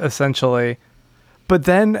ship, essentially. But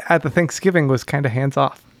then at the Thanksgiving was kind of hands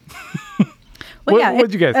off. Well,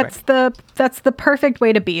 what'd you guys think? That's the perfect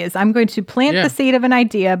way to be, is I'm going to plant the seed of an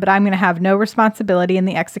idea, but I'm going to have no responsibility in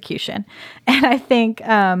the execution. And I think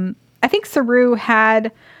Saru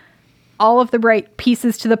had all of the right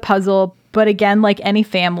pieces to the puzzle. But again, like any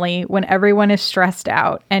family, when everyone is stressed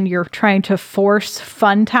out and you're trying to force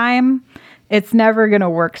fun time, it's never going to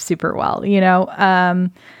work super well. You know,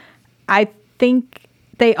 I think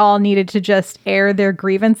they all needed to just air their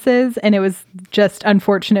grievances. And it was just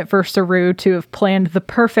unfortunate for Saru to have planned the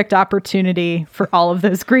perfect opportunity for all of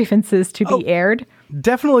those grievances to be aired.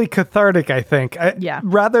 Definitely cathartic, I think.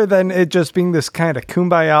 Rather than it just being this kind of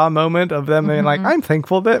kumbaya moment of them being like, I'm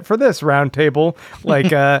thankful for this round table,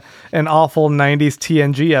 like an awful 90s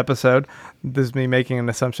TNG episode. This is me making an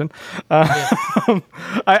assumption.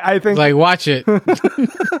 I think, like, watch it.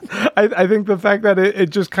 I think the fact that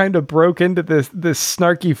it just kind of broke into this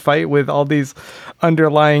snarky fight with all these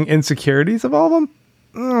underlying insecurities of all of them,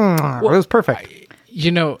 it was perfect. You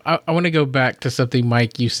know, I want to go back to something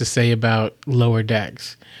Mike used to say about Lower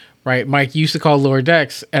Decks, right? Mike used to call Lower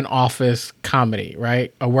Decks an office comedy,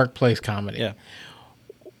 right? A workplace comedy. Yeah.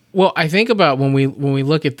 Well, I think about when we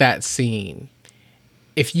look at that scene,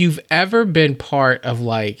 if you've ever been part of,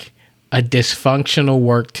 like, a dysfunctional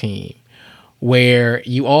work team where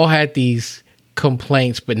you all had these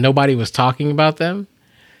complaints but nobody was talking about them,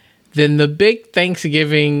 then the big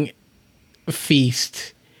Thanksgiving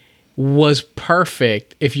feast was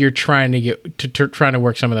perfect if you're trying to trying to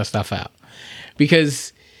work some of that stuff out.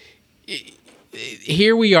 Because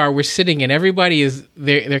here we are, we're sitting and everybody is,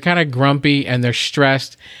 they're kind of grumpy and they're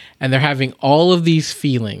stressed and they're having all of these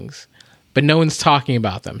feelings, but no one's talking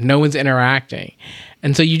about them. No one's interacting.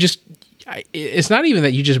 And so it's not even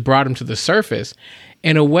that you just brought them to the surface.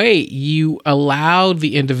 In a way, you allowed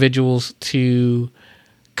the individuals to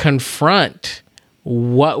confront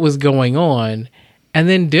what was going on and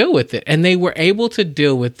then deal with it. And they were able to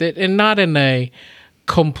deal with it, and not in a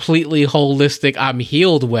completely holistic, I'm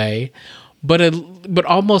healed way, but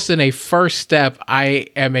almost in a first step, I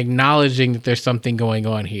am acknowledging that there's something going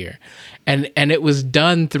on here. And it was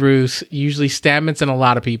done through usually Stamets and a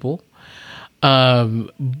lot of people,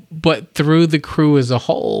 but through the crew as a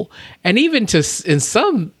whole, and even in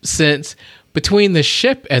some sense, between the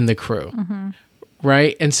ship and the crew,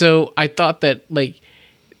 right? And so I thought that, like,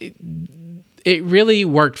 it really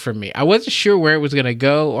worked for me. I wasn't sure where it was going to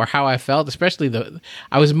go or how I felt, especially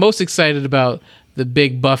I was most excited about the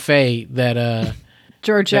big buffet that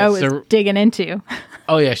Giorgio is digging into.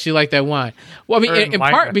 Oh yeah, she liked that wine. Well, I mean, in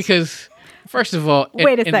part because, first of all,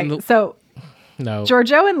 wait a second. So no,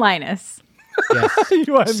 Giorgio and Linus.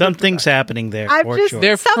 Yes. Something's happening there.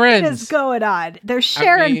 They're something friends. is going on. They're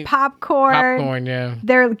sharing popcorn. Popcorn, yeah.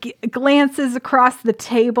 Their glances across the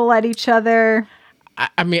table at each other.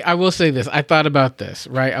 I mean, I will say this. I thought about this,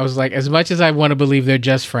 right? I was like, as much as I want to believe they're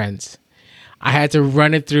just friends, I had to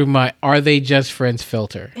run it through my "are they just friends"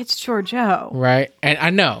 filter. It's Giorgio, right? And I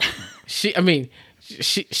know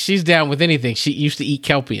she's down with anything. She used to eat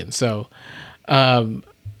kelpian, so I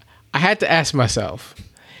had to ask myself,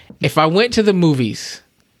 if I went to the movies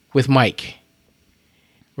with Mike,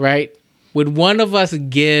 right, would one of us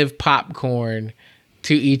give popcorn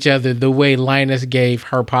to each other the way Linus gave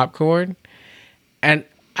her popcorn? And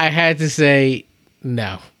I had to say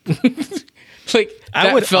no. Like,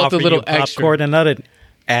 I would felt offer a little you extra. popcorn and not an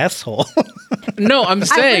asshole. No, I'm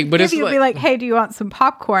saying, but it's you'd be like, "Hey, do you want some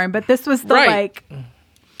popcorn?" But this was the right.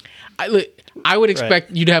 I would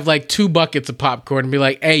expect you to have like 2 buckets of popcorn and be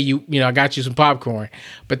like, hey, you know, I got you some popcorn.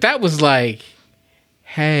 But that was like,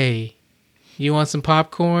 hey, you want some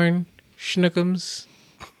popcorn, Schnookums?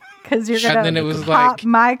 Because you're And going then it to was pop like-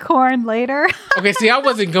 my corn later. Okay, see, I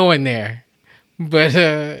wasn't going there. But,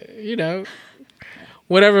 you know,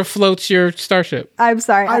 whatever floats your starship. I'm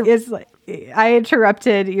sorry. I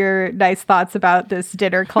interrupted your nice thoughts about this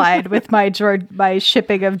dinner, Clyde, with my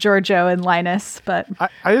shipping of Giorgio and Linus. But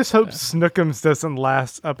I just hope Snookums doesn't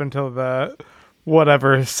last up until the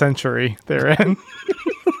whatever century they're in.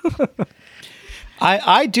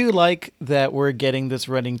 I do like that we're getting this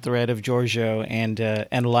running thread of Giorgio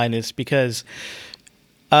and Linus, because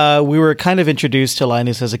we were kind of introduced to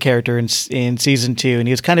Linus as a character in season 2, and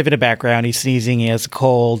he was kind of in the background. He's sneezing, he has a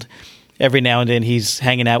cold. Every now and then he's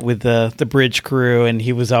hanging out with the bridge crew, and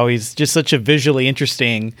he was always just such a visually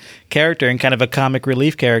interesting character and kind of a comic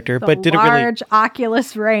relief character, but didn't really large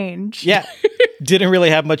Oculus range. Yeah, didn't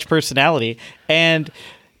really have much personality. And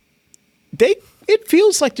it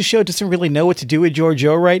feels like the show doesn't really know what to do with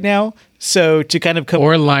Giorgio right now. So to kind of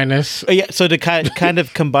Or Linus. so to kind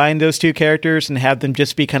of combine those 2 characters and have them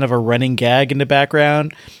just be kind of a running gag in the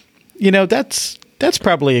background, you know, that's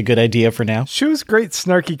probably a good idea for now. She was great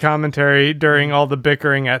snarky commentary during all the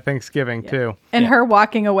bickering at Thanksgiving, too. And her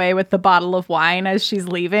walking away with the bottle of wine as she's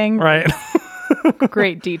leaving. Right.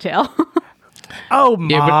 Great detail. Oh,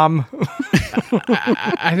 Yeah, but- Mom.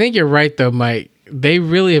 I think you're right, though, Mike. They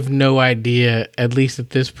really have no idea, at least at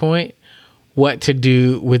this point, what to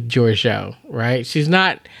do with Giorgio, right? She's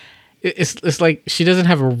not... It's like she doesn't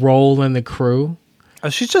have a role in the crew.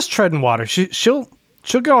 She's just treading water. She'll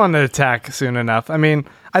go on an attack soon enough. I mean,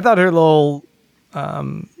 I thought her little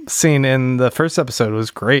scene in the first episode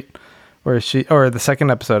was great, or the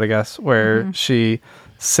second episode, I guess, where she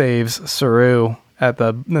saves Saru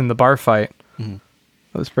in the bar fight. Mm-hmm.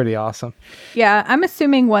 It was pretty awesome. Yeah, I'm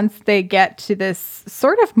assuming once they get to this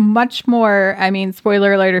sort of much more, I mean,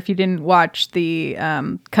 spoiler alert if you didn't watch the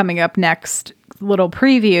coming up next little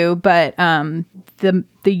preview, but the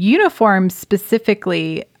uniform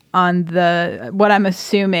specifically on what I'm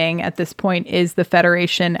assuming at this point is the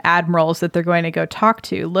Federation admirals that they're going to go talk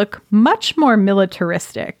to look much more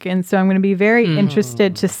militaristic. And so I'm going to be very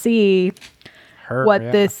interested to see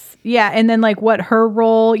and then like what her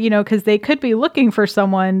role, you know, because they could be looking for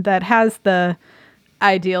someone that has the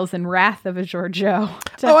ideals and wrath of a Giorgio.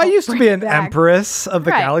 I used to be an empress of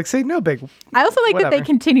the galaxy. No big. I also like that they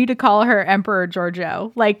continue to call her Emperor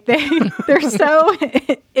Giorgio. Like they're so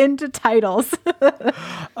into titles.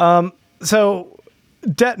 So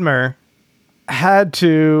Detmer had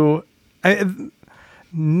to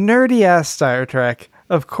nerdy ass Star Trek.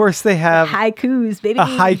 Of course, they have haikus, baby. a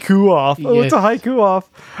haiku off. Oh, it's a haiku off.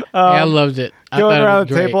 I loved it. Going around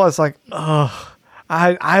the table, I was like, oh,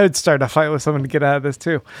 I would start a fight with someone to get out of this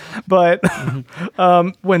too. But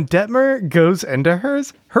when Detmer goes into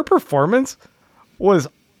her performance was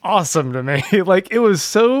awesome to me. Like, it was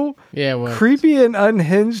so creepy and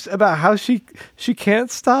unhinged about how she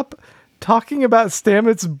can't stop talking about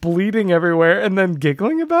Stamets bleeding everywhere and then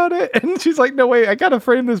giggling about it. And she's like, no, wait, I gotta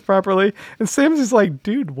frame this properly. And Stamets is like,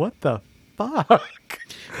 dude, what the fuck?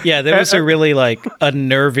 Yeah, there was a really like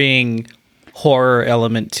unnerving horror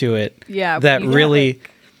element to it. Yeah, that really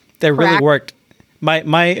worked.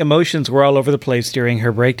 My emotions were all over the place during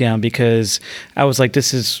her breakdown, because I was like,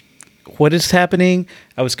 what is happening?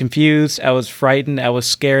 I was confused, I was frightened, I was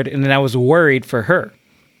scared, and then I was worried for her.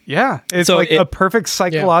 Yeah, it's a perfect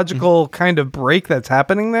psychological kind of break that's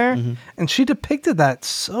happening there. Mm-hmm. And she depicted that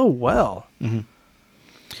so well. Mm-hmm.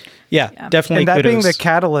 Yeah, definitely. And that being the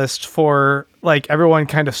catalyst for like everyone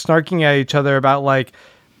kind of snarking at each other about like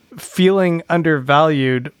feeling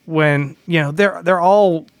undervalued when, you know, they're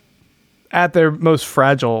all at their most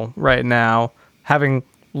fragile right now, having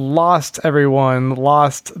lost everyone,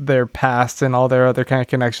 lost their past and all their other kind of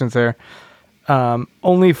connections there.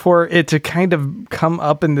 Only for it to kind of come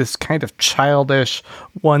up in this kind of childish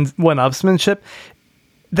one-upsmanship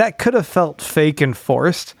that could have felt fake and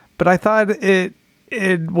forced, but I thought it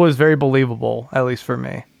was very believable, at least for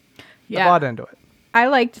me. Yeah. I bought into it. I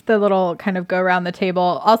liked the little kind of go around the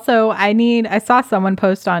table. Also, I saw someone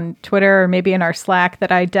post on Twitter or maybe in our Slack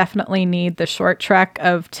that I definitely need the short trek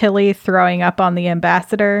of Tilly throwing up on the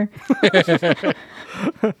ambassador.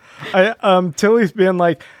 Tilly's being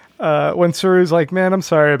like, when Saru's like, man, I'm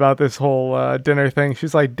sorry about this whole dinner thing.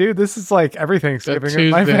 She's like, dude, this is like every Thanksgiving in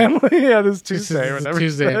my family. Yeah, this is Tuesday. This is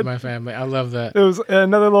Tuesday in my family. I love that. It was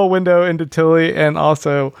another little window into Tilly, and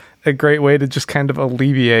also a great way to just kind of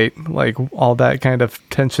alleviate like all that kind of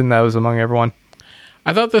tension that was among everyone.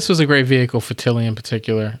 I thought this was a great vehicle for Tilly in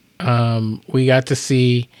particular. We got to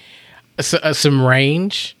see some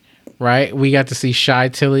range, right? We got to see shy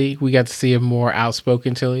Tilly. We got to see a more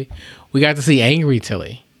outspoken Tilly. We got to see angry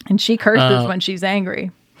Tilly. And she curses when she's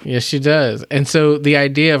angry. Yes, she does. And so the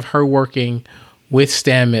idea of her working with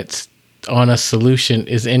Stamets on a solution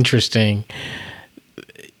is interesting.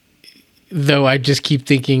 Though I just keep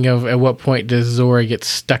thinking of at what point does Zora get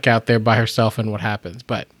stuck out there by herself and what happens.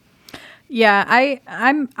 But yeah,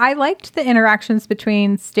 I liked the interactions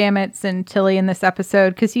between Stamets and Tilly in this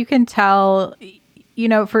episode because you can tell, you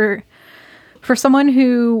know, for someone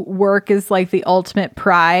who work is like the ultimate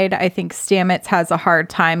pride, I think Stamets has a hard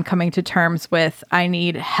time coming to terms with I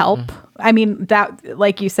need help. I mean, that,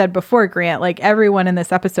 like you said before, Grant, like everyone in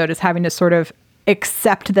this episode is having to sort of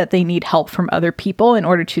accept that they need help from other people in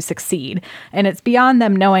order to succeed. And it's beyond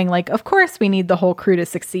them knowing, like, of course we need the whole crew to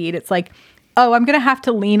succeed. It's like, oh, I'm going to have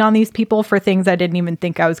to lean on these people for things I didn't even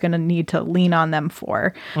think I was going to need to lean on them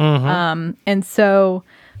for. And so,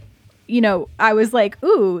 you know, I was like,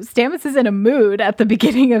 ooh, Stamets is in a mood at the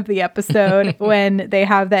beginning of the episode when they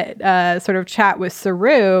have that sort of chat with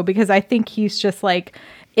Saru, because I think he's just like,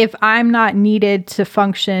 if I'm not needed to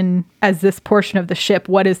function as this portion of the ship,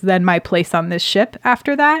 what is then my place on this ship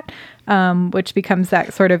after that? Which becomes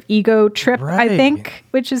that sort of ego trip, I think,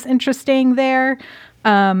 which is interesting there.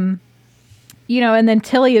 You know, and then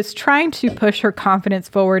Tilly is trying to push her confidence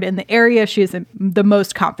forward in the area she is the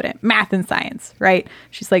most confident, math and science, right?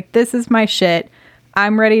 She's like, this is my shit.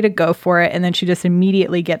 I'm ready to go for it. And then she just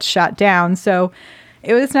immediately gets shot down. So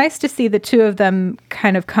it was nice to see the two of them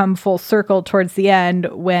kind of come full circle towards the end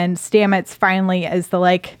when Stamets finally is the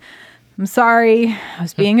like, I'm sorry, I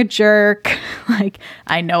was being a jerk. Like,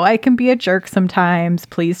 I know I can be a jerk sometimes.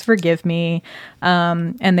 Please forgive me.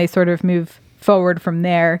 And they sort of move forward from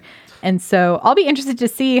there. And so I'll be interested to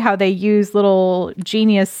see how they use little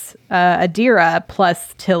genius Adira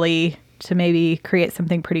plus Tilly to maybe create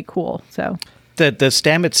something pretty cool. So the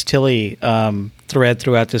Stamets Tilly thread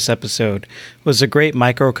throughout this episode was a great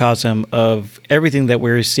microcosm of everything that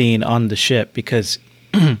we're seeing on the ship, because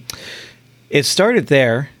it started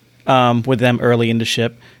there with them early in the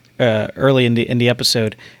ship, early in the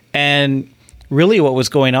episode, and really what was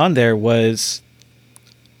going on there was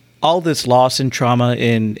all this loss and trauma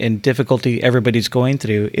and difficulty everybody's going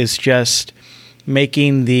through is just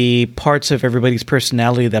making the parts of everybody's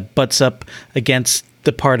personality that butts up against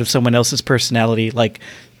the part of someone else's personality, like,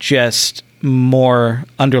 just more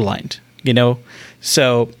underlined, you know?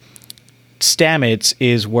 So Stamets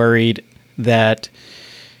is worried that,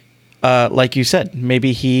 like you said,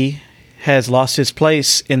 maybe he has lost his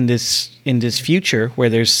place in this future where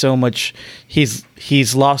there's so much, he's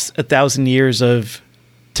lost 1,000 years of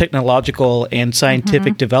technological and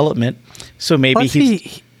scientific development, so maybe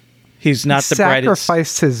he's not the brightest.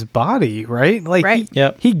 Sacrificed his body, right? Like, right.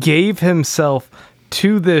 He gave himself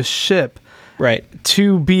to this ship, right,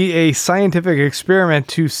 to be a scientific experiment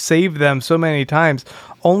to save them so many times,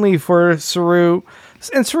 only for Saru,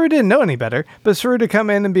 and Saru didn't know any better, but Saru to come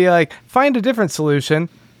in and be like, find a different solution.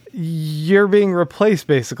 You're being replaced,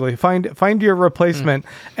 basically. Find your replacement,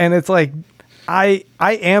 and it's like, I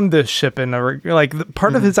am this ship, and like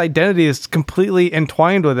part of his identity is completely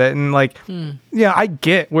entwined with it, and like, yeah, I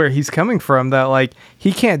get where he's coming from. That like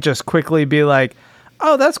he can't just quickly be like,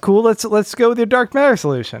 oh, that's cool. Let's go with your dark matter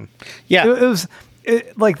solution. Yeah, it was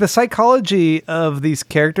like the psychology of these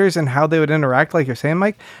characters and how they would interact, like you're saying,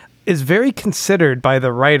 Mike, is very considered by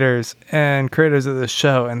the writers and creators of this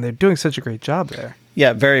show, and they're doing such a great job there.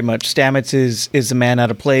 Yeah, very much. Stamets is a man out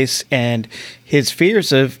of place, and his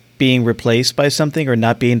fears of being replaced by something or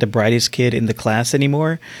not being the brightest kid in the class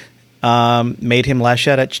anymore made him lash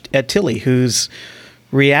out at Tilly, whose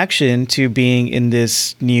reaction to being in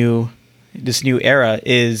this new era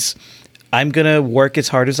is, I'm going to work as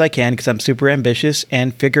hard as I can because I'm super ambitious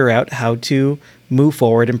and figure out how to move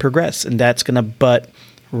forward and progress. And that's going to butt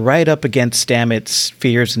right up against Stamets'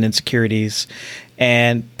 fears and insecurities.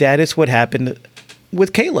 And that is what happened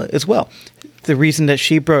with Kayla as well. The reason that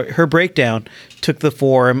her breakdown took the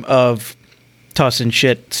form of tossing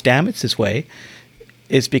shit Stamets' way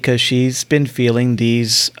is because she's been feeling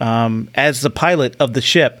these, as the pilot of the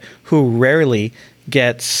ship, who rarely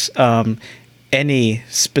gets any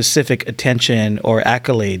specific attention or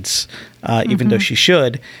accolades, even though she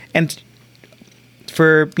should. And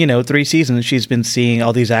for, 3 seasons, she's been seeing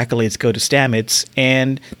all these accolades go to Stamets,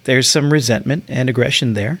 and there's some resentment and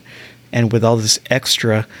aggression there. And with all this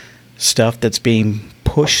extra stuff that's being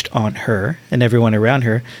pushed on her and everyone around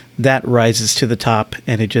her, that rises to the top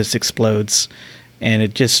and it just explodes, and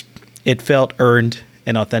it felt earned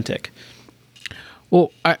and authentic.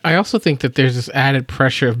 Well, I also think that there's this added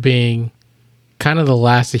pressure of being kind of the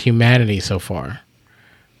last of humanity so far,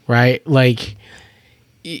 right? Like,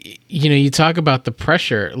 you talk about the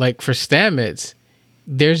pressure. Like for Stamets,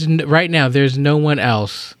 right now there's no one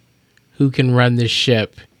else who can run this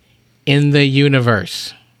ship in the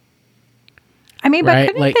universe. I mean, but right?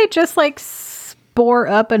 couldn't they just like spore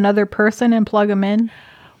up another person and plug them in?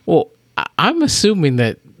 Well, I'm assuming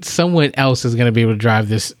that someone else is going to be able to drive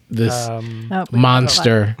this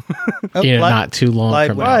monster, not too long Clyde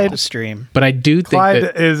from went now. off the stream. But I do think Clyde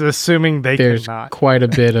that is assuming they there's cannot. quite a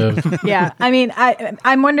bit of Yeah, I mean,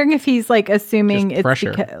 I'm wondering if he's like assuming Just it's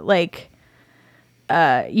pressure. because, like,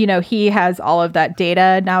 he has all of that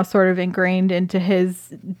data now sort of ingrained into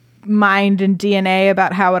his mind and DNA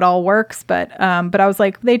about how it all works. But I was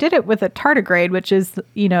like, they did it with a tardigrade, which is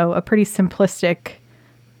a pretty simplistic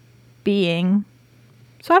being.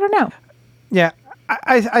 So I don't know. Yeah,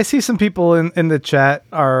 I see some people in the chat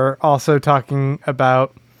are also talking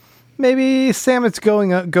about maybe Stamets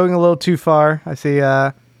going a little too far. I see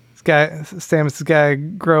Stamets has got to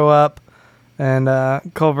grow up, and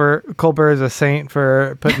Culber is a saint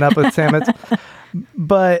for putting up with Stamets.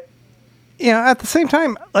 But at the same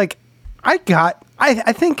time, like I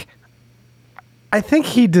think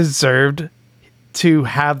he deserved to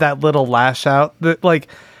have that little lash out. That like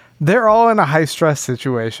they're all in a high stress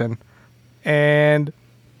situation. And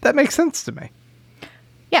that makes sense to me.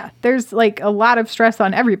 Yeah, there's like a lot of stress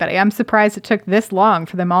on everybody. I'm surprised it took this long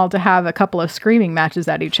for them all to have a couple of screaming matches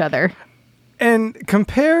at each other. And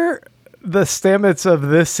compare the Stamets of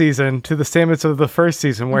this season to the Stamets of the first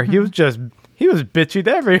season, where he was bitchy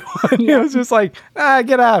to everyone. He was just like,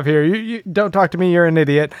 get out of here. You don't talk to me. You're an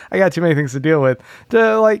idiot. I got too many things to deal with.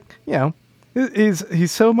 To like,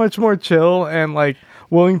 he's so much more chill and like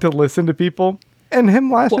willing to listen to people. And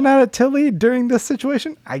him lashing out at Tilly during this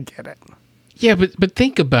situation, I get it. Yeah, but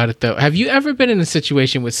think about it though. Have you ever been in a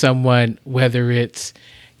situation with someone, whether it's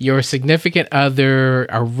your significant other,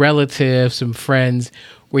 a relative, some friends,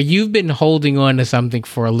 where you've been holding on to something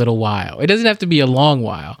for a little while? It doesn't have to be a long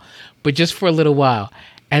while, but just for a little while.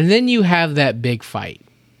 And then you have that big fight,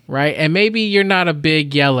 right? And maybe you're not a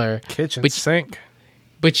big yeller. Kitchen sink.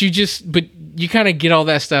 But you kind of get all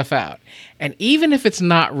that stuff out. And even if it's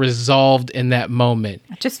not resolved in that moment,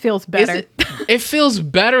 It just feels better. it feels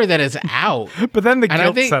better that it's out. But then the And I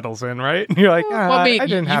guilt think- settles in, right? You're like, I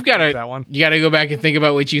didn't have to do that one. You got to go back and think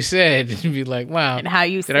about what you said and be like, wow. And how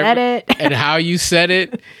you did I said it. And how you said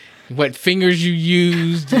it, what fingers you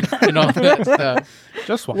used, and all that stuff.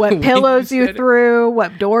 Just one. What When pillows you you said it. threw,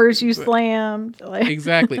 what doors you slammed. Like,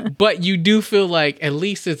 Exactly. But you do feel like at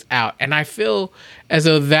least it's out. And I feel as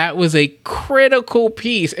though that was a critical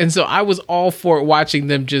piece. And so I was all for it, watching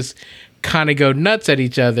them just kind of go nuts at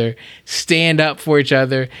each other, stand up for each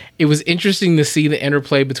other. It was interesting to see the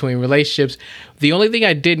interplay between relationships. The only thing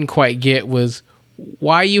I didn't quite get was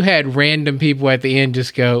why you had random people at the end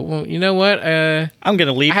just go, well, you know what? I'm going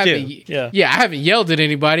to leave I too. haven't, I haven't yelled at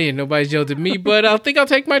anybody and nobody's yelled at me, but I think I'll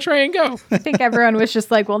take my tray and go. I think everyone was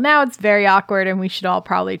just like, well, now it's very awkward and we should all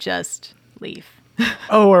probably just leave.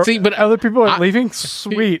 Oh, See, but other people are I- leaving?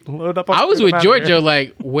 Sweet. Load up on I was food, with I'm outta here. Giorgio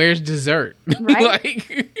like, where's dessert? Right?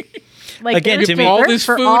 Like, Again, there's to me- dessert all this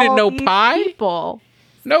for food all and no these pie? people.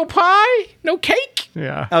 no pie? No cake?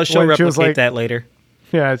 Yeah. She'll When she was replicate like, that later.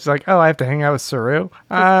 Yeah, it's like, I have to hang out with Saru.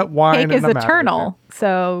 Wine Cake and is I'm outta eternal,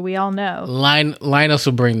 so we all know. Linus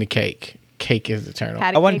will bring the cake. Cake is eternal.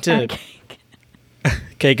 Patty I wanted cake, to- patty cake.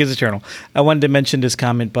 Cake is eternal. I wanted to mention this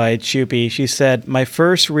comment by Choopy. She said, my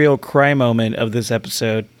first real cry moment of this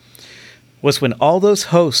episode was when all those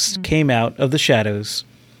hosts came out of the shadows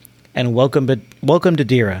and welcomed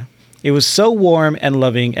Adira. It was so warm and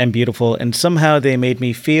loving and beautiful, and somehow they made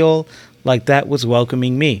me feel like that was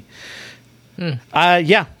welcoming me.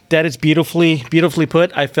 Yeah, that is beautifully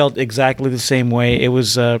put. I felt exactly the same way. It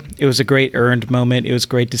was a great earned moment. It was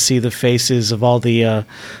great to see the faces of all the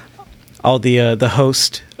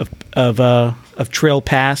host of Trail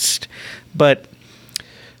Past, but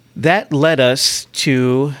that led us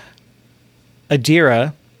to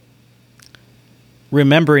Adira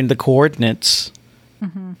remembering the coordinates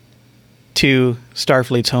to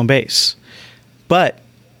Starfleet's home base. But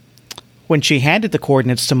when she handed the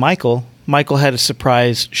coordinates to Michael had a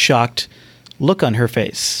surprised, shocked look on her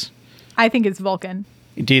face. I think it's Vulcan.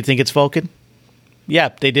 Do you think it's Vulcan? Yeah,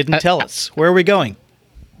 they didn't tell us. Where are we going?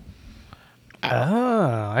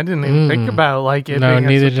 Oh, I didn't even think about like it No, being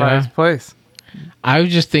neither a did surprise I. place. I was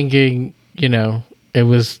just thinking, it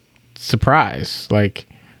was surprise. Like,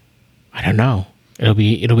 I don't know. It'll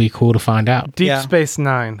be cool to find out. Deep Yeah. Space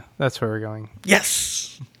Nine. That's where we're going.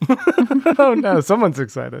 Yes. Oh no, someone's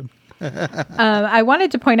excited. I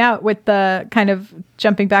wanted to point out with the kind of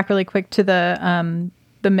jumping back really quick to the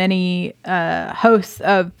the many hosts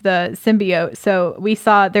of the symbiote. So we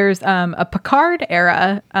saw there's a Picard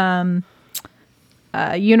era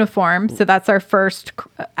uniform. So that's our first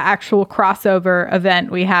actual crossover event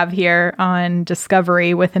we have here on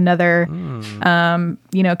Discovery with another,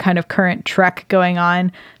 kind of current Trek going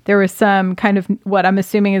on. There was some kind of what I'm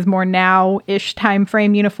assuming is more now-ish time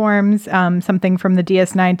frame uniforms, something from the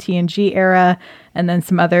DS9 TNG era, and then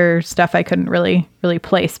some other stuff I couldn't really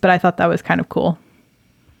place, but I thought that was kind of cool.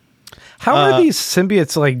 How are these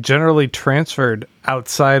symbiotes like generally transferred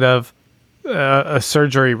outside of a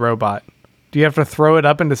surgery robot? Do you have to throw it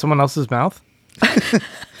up into someone else's mouth?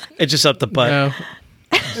 It's just up the butt.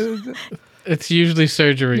 No. It's usually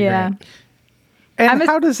surgery. Yeah. Right? And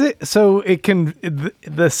how does it? So it can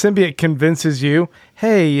the symbiote convinces you,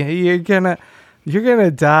 hey, you're gonna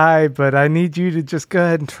die, but I need you to just go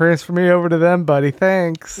ahead and transfer me over to them, buddy.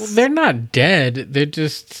 Thanks. Well, they're not dead. They're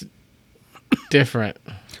just different.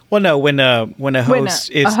 Well, no, when a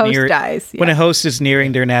host dies, when a host is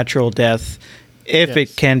nearing their natural death, if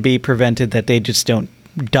it can be prevented that they just don't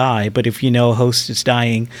die, but if you know a host is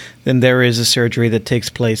dying, then there is a surgery that takes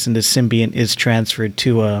place and the symbiont is transferred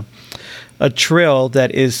to a Trill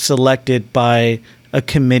that is selected by a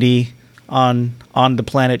committee on the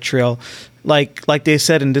planet Trill. Like they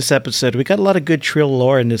said in this episode, we got a lot of good Trill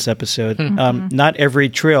lore in this episode. Not every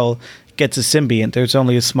Trill gets a symbiont. There's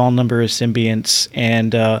only a small number of symbionts,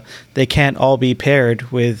 and they can't all be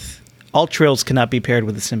paired with... All Trills cannot be paired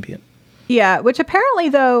with a symbiont. Yeah, which apparently,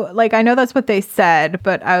 though, like, I know that's what they said,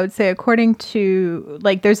 but I would say according to,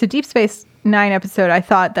 like, there's a Deep Space Nine episode I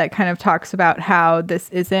thought that kind of talks about how this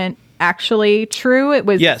isn't actually true. It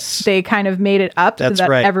was, they kind of made it up so that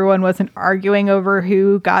everyone wasn't arguing over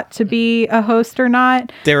who got to be a host or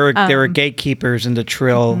not. There were gatekeepers in the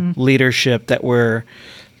Trill leadership that were,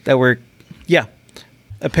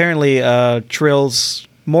 apparently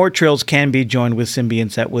more Trills can be joined with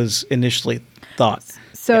symbionts. That was initially thought.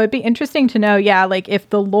 So it'd be interesting to know, like if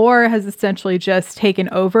the lore has essentially just taken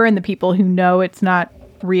over and the people who know it's not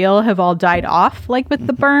real have all died off, like with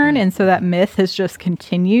the burn, and so that myth has just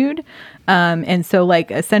continued. And so,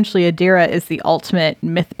 like, essentially Adira is the ultimate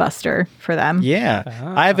myth buster for them. Yeah.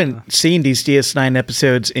 I haven't seen these DS9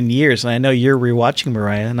 episodes in years, and I know you're rewatching,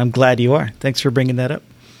 Mariah, and I'm glad you are. Thanks for bringing that up.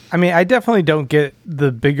 I mean, I definitely don't get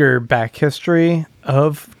the bigger back history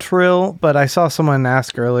of Trill, but I saw someone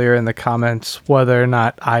ask earlier in the comments whether or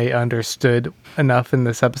not I understood enough in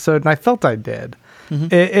this episode, and I felt I did.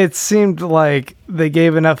 It seemed like they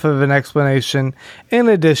gave enough of an explanation in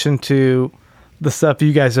addition to the stuff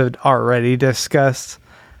you guys had already discussed.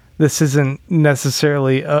 This isn't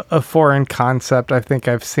necessarily a foreign concept. I think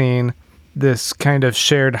I've seen this kind of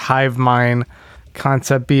shared hive mind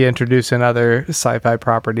concept be introduced in other sci-fi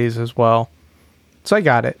properties as well. So I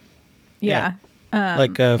got it. Yeah.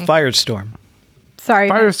 Like Firestorm. Sorry,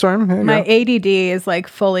 Firestorm. My ADD is like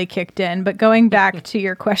fully kicked in. But going back to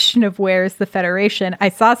your question of where's the Federation, I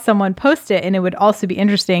saw someone post it, and it would also be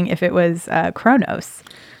interesting if it was Kronos.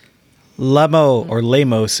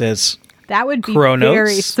 Lamo says that would be Kronos?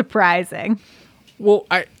 Very surprising. Well,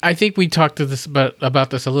 I think we talked to this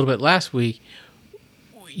about this a little bit last week.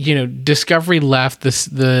 You know, Discovery left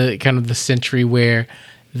the kind of the century where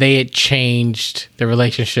they had changed the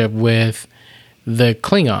relationship with the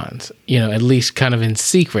Klingons, you know, at least kind of in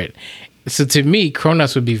secret. So to me,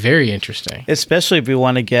 Kronos would be very interesting. Especially if we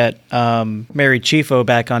want to get Mary Chieffo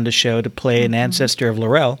back on the show to play an ancestor of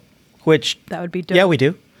L'Rell, which... That would be dope. Yeah, we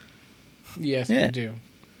do. Yes, we do.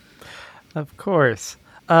 Of course.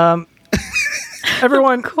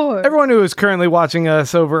 Everyone who is currently watching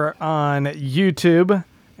us over on YouTube,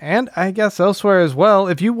 and I guess elsewhere as well,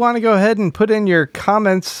 if you want to go ahead and put in your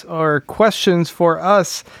comments or questions for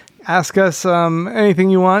us, ask us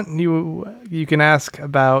anything you want. You can ask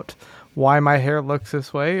about why my hair looks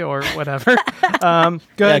this way or whatever. Go ahead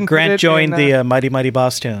and Grant joined the Mighty Mighty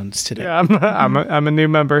Boss Tones today. Yeah, I'm a new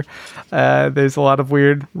member. There's a lot of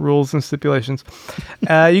weird rules and stipulations.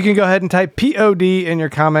 You can go ahead and type POD in your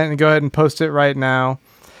comment and go ahead and post it right now.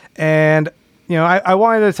 And you know, I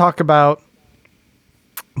wanted to talk about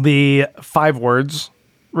the 5 words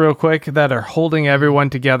real quick that are holding everyone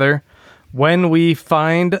together when we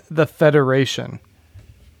find the Federation.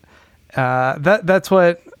 That's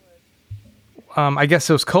what I guess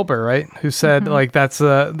it was Culber, right? Who said like that's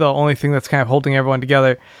the only thing that's kind of holding everyone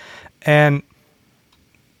together. And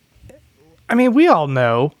I mean, we all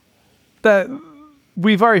know that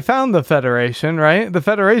we've already found the Federation, right? The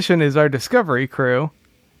Federation is our Discovery crew.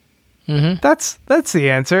 That's the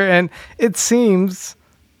answer. And it seems,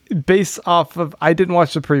 based off of, I didn't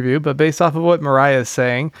watch the preview, but based off of what Mariah is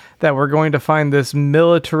saying, that we're going to find this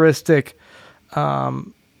militaristic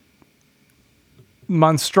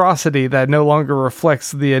monstrosity that no longer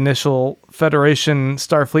reflects the initial Federation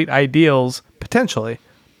Starfleet ideals, potentially,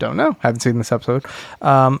 don't know, haven't seen this episode,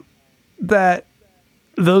 that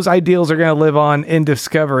those ideals are going to live on in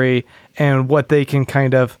Discovery and what they can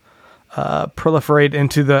kind of proliferate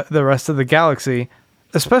into the rest of the galaxy.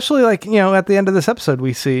 Especially, like, you know, at the end of this episode,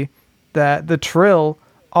 we see that the Trill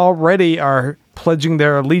already are pledging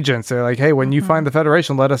their allegiance. They're like, hey, when you find the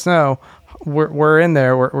Federation, let us know. We're in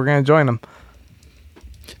there. We're going to join them.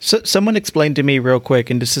 So someone explained to me real quick,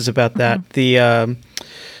 and this is about that. The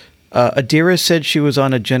Adira said she was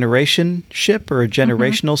on a generation ship or a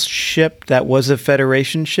generational ship that was a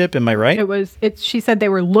Federation ship. Am I right? She said they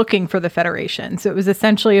were looking for the Federation. So it was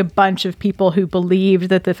essentially a bunch of people who believed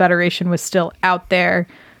that the Federation was still out there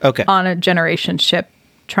on a generation ship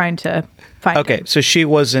trying to find it. Okay, so she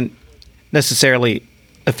wasn't necessarily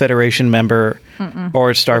a Federation member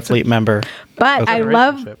or a Starfleet member. But I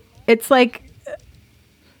love, it's like...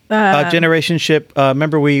 generation ship.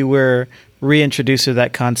 Remember we were reintroduced to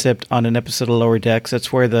that concept on an episode of Lower Decks.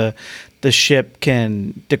 That's where the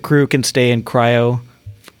crew can stay in cryo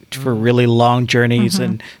for really long journeys,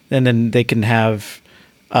 and then they can have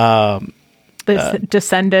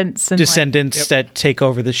descendants that take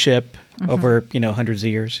over the ship over hundreds of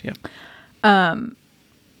years. Yeah.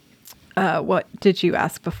 What did you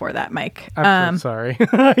ask before that, Mike? I'm so sorry.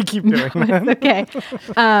 I keep doing that. It's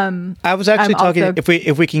okay. I was actually talking,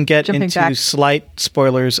 if we can get into back. slight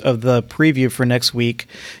spoilers of the preview for next week.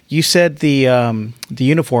 You said the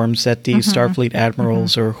uniforms that the Starfleet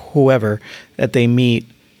admirals or whoever that they meet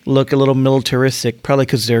look a little militaristic, probably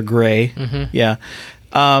because they're gray. Yeah.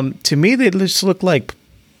 To me, they just look like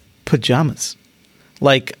pajamas.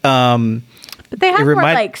 Like, but they have more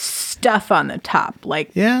like stuff on the top,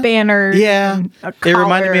 like banners. Yeah, and a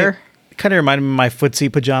collar. It kind of reminded me of my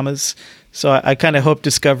footsie pajamas. So I kind of hope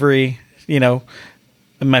Discovery, in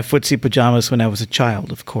my footsie pajamas when I was a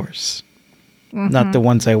child, of course, not the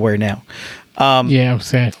ones I wear now. Yeah, I'm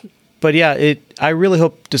sad. But yeah, I really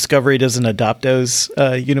hope Discovery doesn't adopt those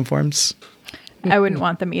uniforms. I wouldn't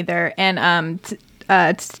want them either. And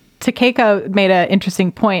Takeko made an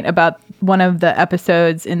interesting point about one of the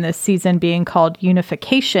episodes in this season being called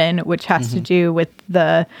Unification, which has to do with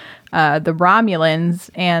the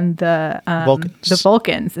Romulans and the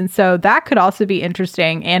Vulcans. And so that could also be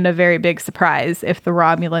interesting and a very big surprise if the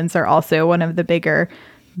Romulans are also one of the bigger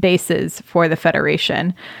bases for the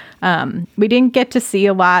Federation. We didn't get to see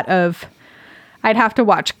a lot of... I'd have to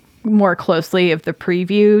watch more closely of the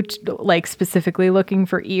preview, like specifically looking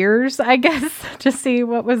for ears, I guess, to see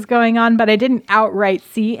what was going on, but I didn't outright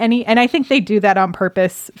see any, and I think they do that on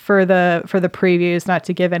purpose for the previews, not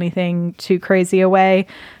to give anything too crazy away,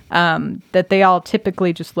 that they all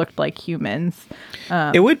typically just looked like humans.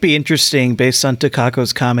 It would be interesting, based on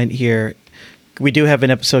Takako's comment here. We do have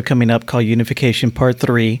an episode coming up called Unification Part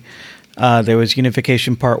 3. There was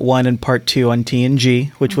Unification Part 1 and Part 2 on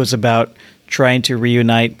TNG, which was about trying to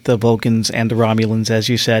reunite the Vulcans and the Romulans, as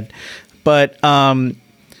you said. But the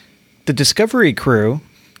Discovery crew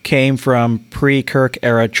came from pre-Kirk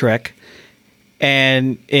era Trek.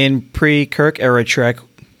 And in pre-Kirk era Trek,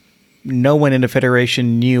 no one in the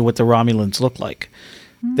Federation knew what the Romulans looked like.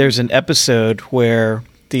 There's an episode where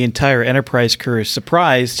the entire Enterprise crew is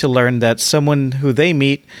surprised to learn that someone who they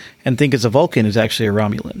meet and think is a Vulcan is actually a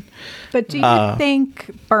Romulan. But do you think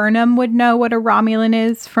Burnham would know what a Romulan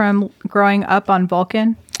is from growing up on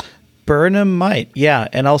Vulcan? Burnham might, yeah.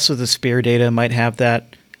 And also the Spear Data might have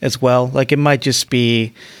that as well. Like, it might just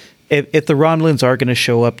be... If the Romulans are going to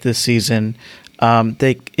show up this season,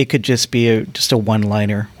 it could just be just a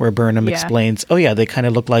one-liner where Burnham explains, oh yeah, they kind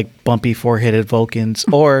of look like bumpy four-headed Vulcans.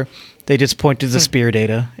 Or they just point to the Spear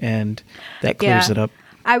Data and that clears it up.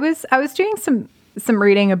 I was doing some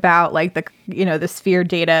reading about like the Sphere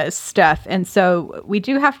data stuff. And so we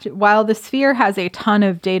do have to, while the Sphere has a ton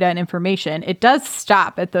of data and information, it does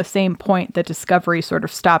stop at the same point that Discovery sort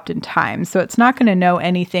of stopped in time. So it's not going to know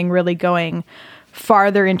anything really going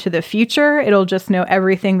farther into the future. It'll just know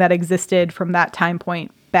everything that existed from that time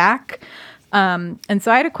point back. And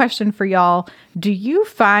so I had a question for y'all. Do you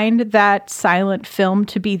find that silent film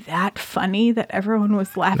to be that funny that everyone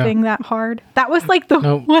was laughing that hard? That was like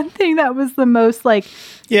the one thing that was the most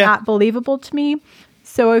not believable to me.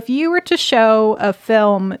 So if you were to show a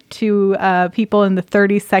film to people in the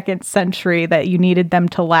 32nd century that you needed them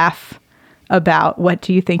to laugh about, what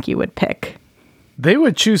do you think you would pick? They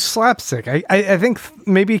would choose slapstick. I think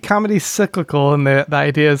maybe comedy's cyclical, and the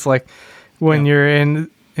idea is like when you're in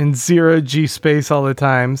zero G space all the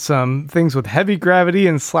time, some things with heavy gravity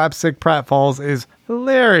and slapstick pratfalls is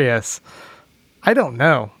hilarious. I don't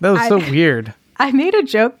know. That was so weird. I made a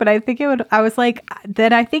joke, but I think I was like,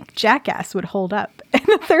 then I think Jackass would hold up in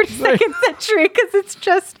the 32nd century because it's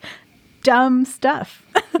just dumb stuff.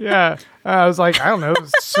 Yeah. I was like, I don't know.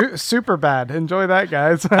 Super bad. Enjoy that,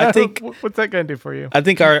 guys. I think. What's that going to do for you? I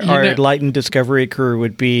think our enlightened Discovery crew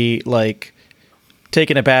would be like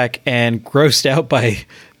taken aback and grossed out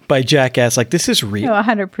by Jackass. Like, this is real. No,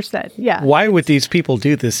 100%. Yeah. Why would these people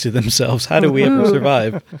do this to themselves? How do we ever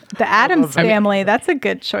survive? The Addams Family. That's a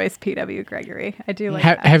good choice, P.W. Gregory. I do like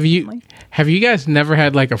that. Have you guys never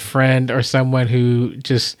had like a friend or someone who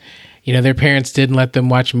just, their parents didn't let them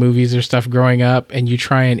watch movies or stuff growing up, and you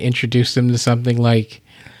try and introduce them to something like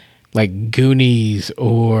Goonies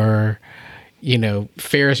or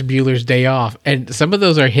Ferris Bueller's Day Off, and some of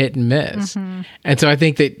those are hit and miss. Mm-hmm. And so I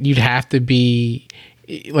think that you'd have to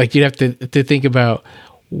think about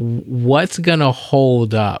what's gonna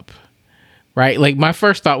hold up, right? Like, my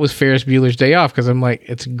first thought was Ferris Bueller's Day Off because I'm like,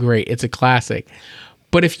 it's great, it's a classic.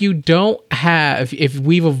 But if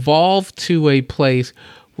we've evolved to a place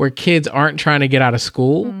where kids aren't trying to get out of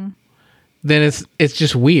school, then it's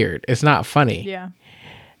just weird. It's not funny. Yeah.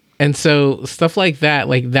 And so stuff like that,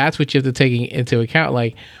 like, that's what you have to take into account.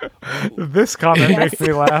 Like, this comment makes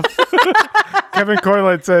me laugh. Kevin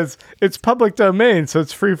Corlett says it's public domain, so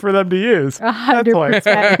it's free for them to use.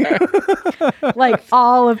 100%. Like,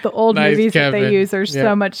 all of the old movies Kevin. that they use are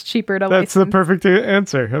so much cheaper to That's license. the perfect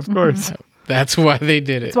answer, of course. that's why they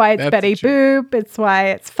did it. It's why it's Betty Boop. It's why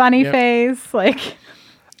it's Funny Face. Like,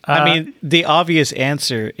 I mean, the obvious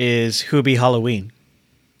answer is Hubie Halloween.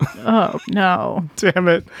 oh no! Damn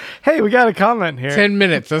it! Hey, we got a comment here. 10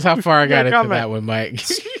 minutes. That's how far I got into comment. that one, Mike.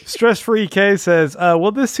 Stress Free K says,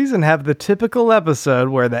 will this season have the typical episode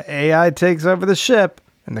where the AI takes over the ship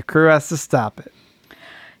and the crew has to stop it?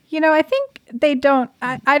 I think they don't.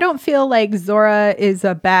 I don't feel like Zora is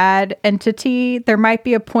a bad entity. There might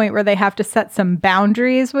be a point where they have to set some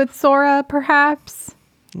boundaries with Zora, perhaps.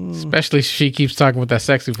 Especially if she keeps talking with that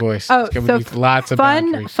sexy voice. Oh, It's gonna so be lots of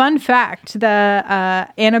boundaries. fun fact: the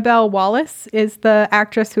Annabelle Wallace is the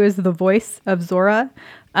actress who is the voice of Zora,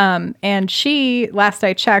 and she, last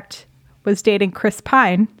I checked, was dating Chris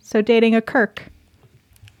Pine, so dating a Kirk.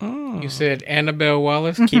 You said Annabelle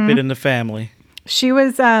Wallace? Keep it in the family. She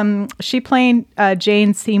was she played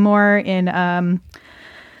Jane Seymour in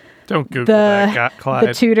Don't Google that, Clyde.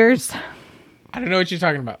 The Tudors. I don't know what you're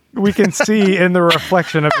talking about. We can see in the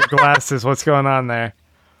reflection of your glasses what's going on there.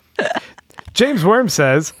 James Worm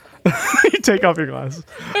says, you take off your glasses.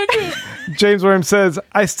 James Worm says,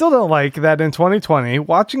 I still don't like that in 2020,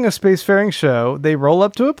 watching a spacefaring show, they roll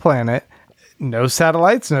up to a planet, no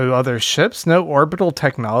satellites, no other ships, no orbital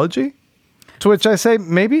technology. To which I say,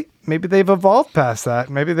 maybe they've evolved past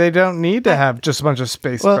that. Maybe they don't need to have just a bunch of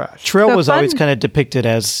space trash. Trill was always kind of depicted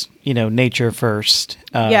as, nature first,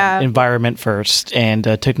 environment first, and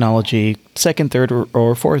technology second, third,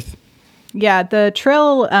 or fourth. Yeah, the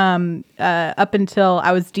Trill, up until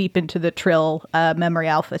I was deep into the Trill memory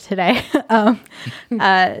alpha today,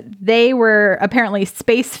 they were apparently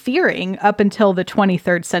space-fearing up until the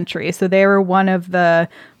 23rd century. So they were one of the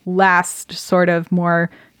last sort of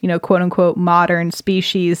more, quote unquote, modern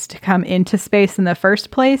species to come into space in the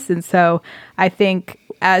first place. And so I think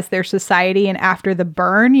as their society and after the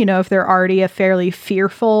burn, if they're already a fairly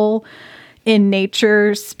fearful in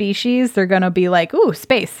nature species, they're going to be like, ooh,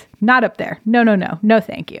 space, not up there. No,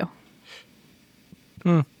 thank you.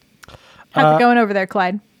 How's it going over there,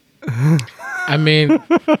 Clyde? I mean,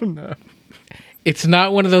 no. It's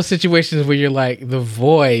not one of those situations where you're like the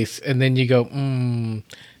voice and then you go,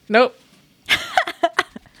 nope.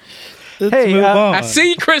 Let's move on. I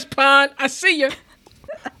see you, Chris Pine. I see you.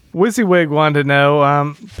 WYSIWYG wanted to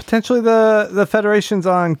know, potentially the Federation's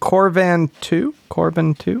on Corvan 2?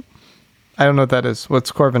 Corbin 2? I don't know what that is.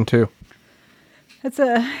 What's Corvan 2? That's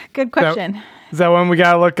a good question. Is that one we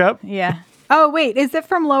got to look up? Yeah. Oh, wait. Is it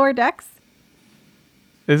from Lower Decks?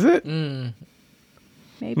 Is it?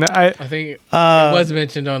 Maybe. No, I think it was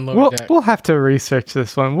mentioned on Lower Deck. We'll have to research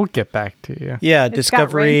this one. We'll get back to you. Yeah, It's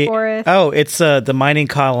Discovery. got rainforest. Oh, it's the mining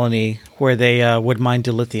colony where they would mine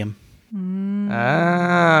dilithium.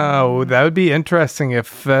 Oh, that would be interesting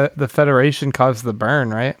if the Federation caused the burn,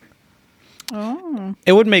 right? Oh.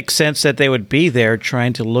 It would make sense that they would be there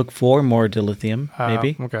trying to look for more dilithium,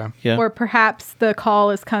 maybe. Okay. Yeah. Or perhaps the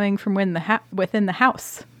call is coming from within the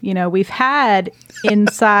house. We've had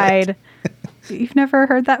inside... You've never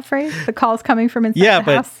heard that phrase? The call's coming from inside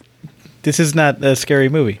the house? This is not a scary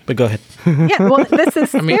movie, but go ahead. Yeah, well, this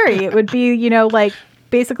is scary. It would be, like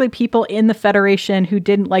basically people in the Federation who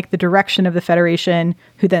didn't like the direction of the Federation,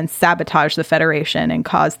 who then sabotaged the Federation and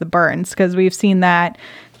caused the burns. Because we've seen that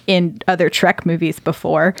in other Trek movies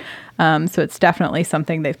before. So it's definitely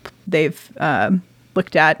something they've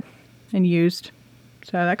looked at and used.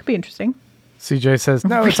 So that could be interesting. CJ says,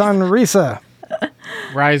 no, it's on Risa.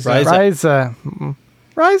 Risa.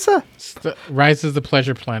 Risa. Risa is the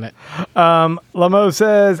pleasure planet. Lamo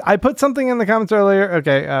says, I put something in the comments earlier.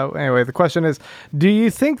 Okay, anyway, the question is, do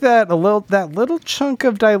you think that that little chunk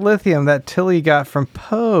of dilithium that Tilly got from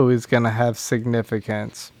Poe is going to have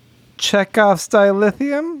significance? Chekhov's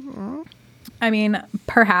dilithium? I mean,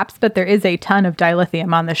 perhaps, but there is a ton of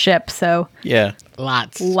dilithium on the ship, so Yeah.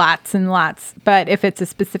 Lots. and lots. But if it's a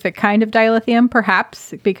specific kind of dilithium,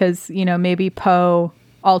 perhaps, because, maybe Poe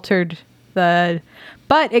altered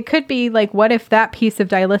but it could be like, what if that piece of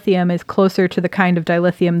dilithium is closer to the kind of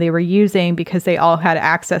dilithium they were using because they all had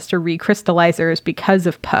access to recrystallizers because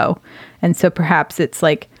of Poe. And so perhaps it's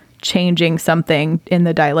like changing something in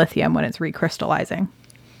the dilithium when it's recrystallizing.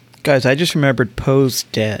 Guys, I just remembered Poe's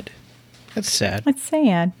dead. That's sad. It's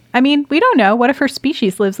sad. I mean, we don't know. What if her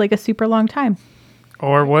species lives like a super long time?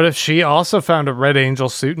 Or what if she also found a Red Angel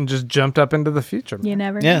suit and just jumped up into the future? You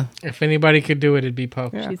never know. Yeah. If anybody could do it, it'd be Poe.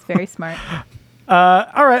 Yeah. She's very smart.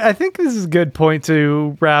 All right, I think this is a good point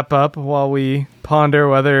to wrap up while we ponder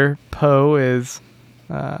whether Poe is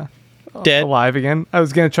Dead. alive again. I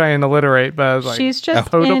was going to try and alliterate, but I was like, She's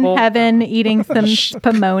just potable? in heaven eating some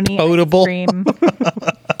pomoni Potable. ice cream.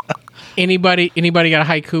 Anybody got a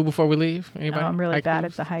haiku before we leave? Anybody? No, I'm really bad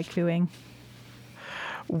at Haikus? the haikuing.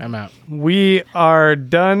 I'm out. We are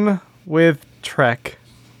done with Trek.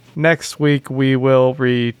 Next week, we will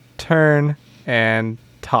return and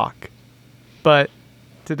talk. But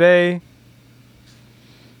today,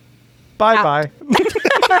 bye-bye.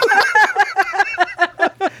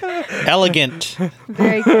 Elegant.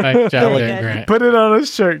 Very good. Nice job Very there, good. Grant. Put it on a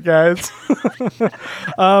shirt, guys.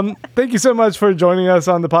 Thank you so much for joining us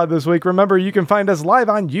on the pod this week. Remember, you can find us live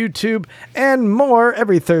on YouTube and more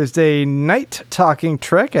every Thursday night, talking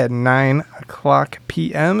Trek at 9 o'clock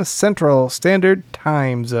p.m. Central Standard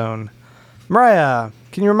Time Zone. Mariah,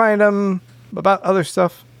 can you remind them about other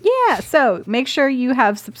stuff? Yeah, so make sure you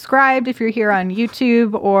have subscribed if you're here on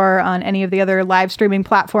YouTube or on any of the other live streaming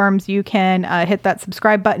platforms. You can hit that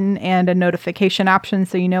subscribe button and a notification option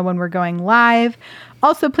so you know when we're going live.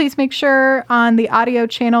 Also, please make sure on the audio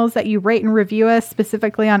channels that you rate and review us,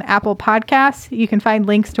 specifically on Apple Podcasts. You can find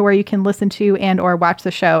links to where you can listen to and or watch the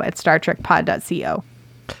show at StarTrekPod.co.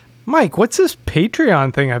 Mike, what's this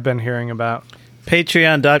Patreon thing I've been hearing about?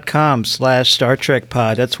 Patreon.com/Star Trek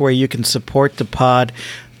Pod. That's where you can support the pod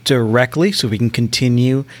directly so we can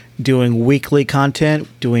continue doing weekly content,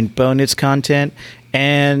 doing bonus content,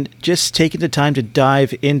 and just taking the time to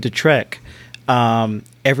dive into Trek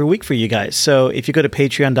every week for you guys. So if you go to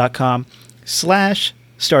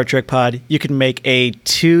patreon.com/Star Trek Pod, you can make a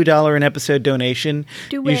 $2 an episode donation.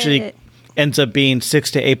 Do Usually it. ends up being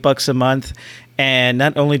 $6 to $8 a month. And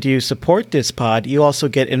not only do you support this pod, you also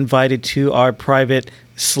get invited to our private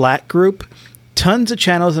Slack group. Tons of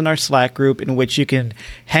channels in our Slack group in which you can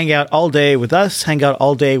hang out all day with us, hang out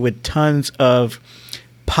all day with tons of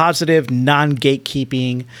positive,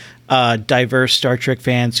 non-gatekeeping, diverse Star Trek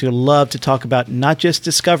fans who love to talk about not just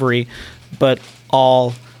Discovery, but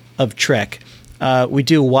all of Trek. We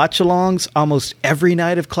do watch-alongs almost every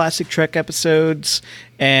night of classic Trek episodes,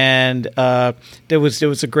 and there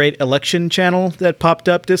was a great election channel that popped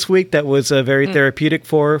up this week that was very therapeutic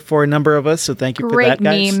for a number of us. So thank you Great for that,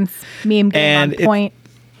 guys. memes. Meme game And on point.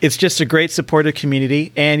 It's just a great supportive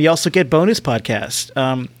community, and you also get bonus podcasts.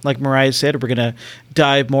 Like Mariah said, we're going to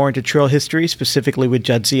dive more into Trill history, specifically with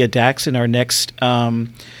Jadzia Dax in our next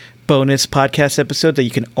bonus podcast episode that you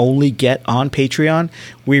can only get on Patreon.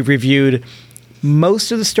 We reviewed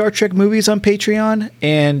most of the Star Trek movies on Patreon,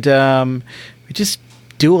 and we just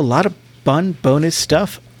do a lot of fun bonus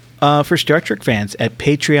stuff for Star Trek fans at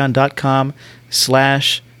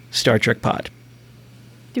patreon.com/Star Trek Pod.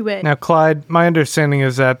 Do it. Now, Clyde, my understanding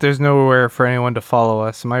is that there's nowhere for anyone to follow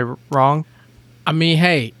us. Am I wrong? I mean,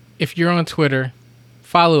 hey, if you're on Twitter,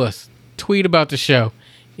 follow us. Tweet about the show.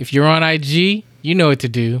 If you're on IG, you know what to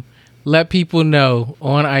do. Let people know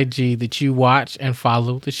on IG that you watch and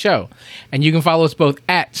follow the show. And you can follow us both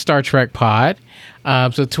at Star Trek Pod.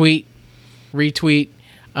 So tweet, retweet.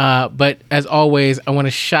 But as always, I want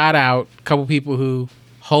to shout out a couple people who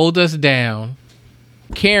hold us down.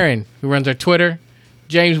 Karen, who runs our Twitter.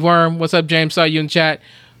 James Worm, what's up, James? Saw you in chat.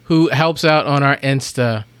 Who helps out on our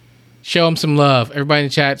Insta. Show him some love. Everybody in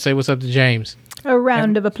the chat, say what's up to James. A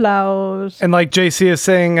round of applause. And like JC is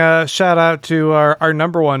saying, shout out to our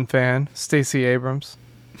number one fan, Stacey Abrams.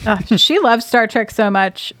 She loves Star Trek so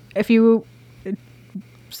much. If you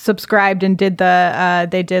subscribed and did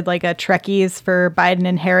they did like a Trekkies for Biden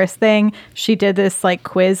and Harris thing. She did this like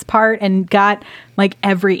quiz part and got like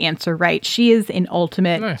every answer right. She is an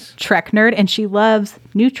ultimate Nice. Trek nerd, and she loves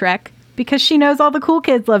New Trek because she knows all the cool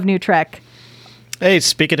kids love New Trek. Hey,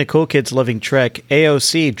 speaking of cool kids loving Trek,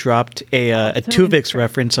 AOC dropped a Tuvix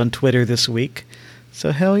reference on Twitter this week.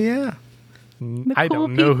 So hell yeah. The I cool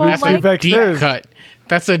don't know people who That's like- a Tuvix deep is. cut.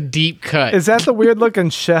 That's a deep cut. Is that the weird looking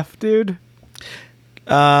chef dude?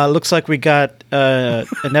 Looks like we got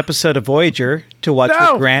an episode of Voyager to watch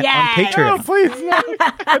No! with Grant on Yeah. Patreon. No, please, no.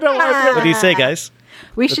 I don't want to What do you say, guys?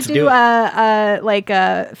 We Let's should do do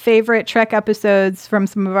it. favorite Trek episodes from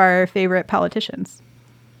some of our favorite politicians.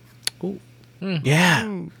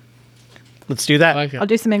 Yeah. Let's do that. I like it. I'll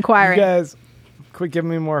do some You inquiring. guys, quit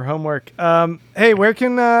giving me more homework. Hey, where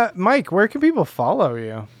can Mike? Where can people follow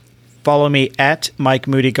you? Follow me at Mike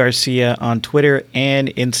Moody Garcia on Twitter and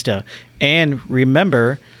Insta. And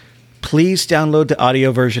remember, please download the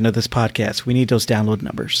audio version of this podcast. We need those download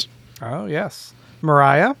numbers. Oh yes,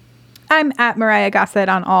 Mariah. I'm at Mariah Gossett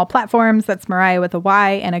on all platforms. That's Mariah with a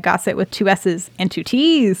Y and a Gossett with 2 S's and 2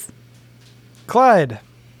 T's. Clyde.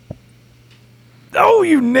 Oh,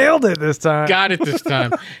 you nailed it this time. Got it this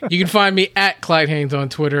time. You can find me at Clyde Haynes on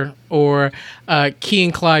Twitter or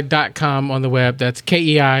keyandclyde.com on the web. That's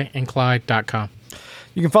KEI and Clyde.com.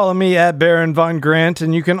 You can follow me at Baron Von Grant,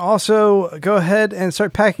 and you can also go ahead and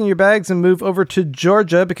start packing your bags and move over to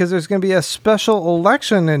Georgia because there's going to be a special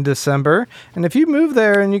election in December. And if you move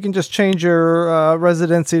there and you can just change your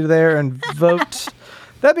residency there and vote,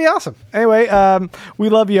 that'd be awesome. Anyway, we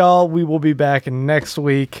love y'all. We will be back next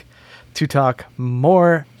week to talk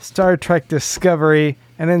more Star Trek Discovery.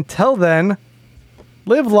 And until then,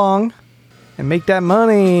 live long and make that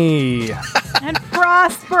money. And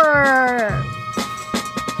prosper!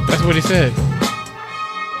 That's what he said.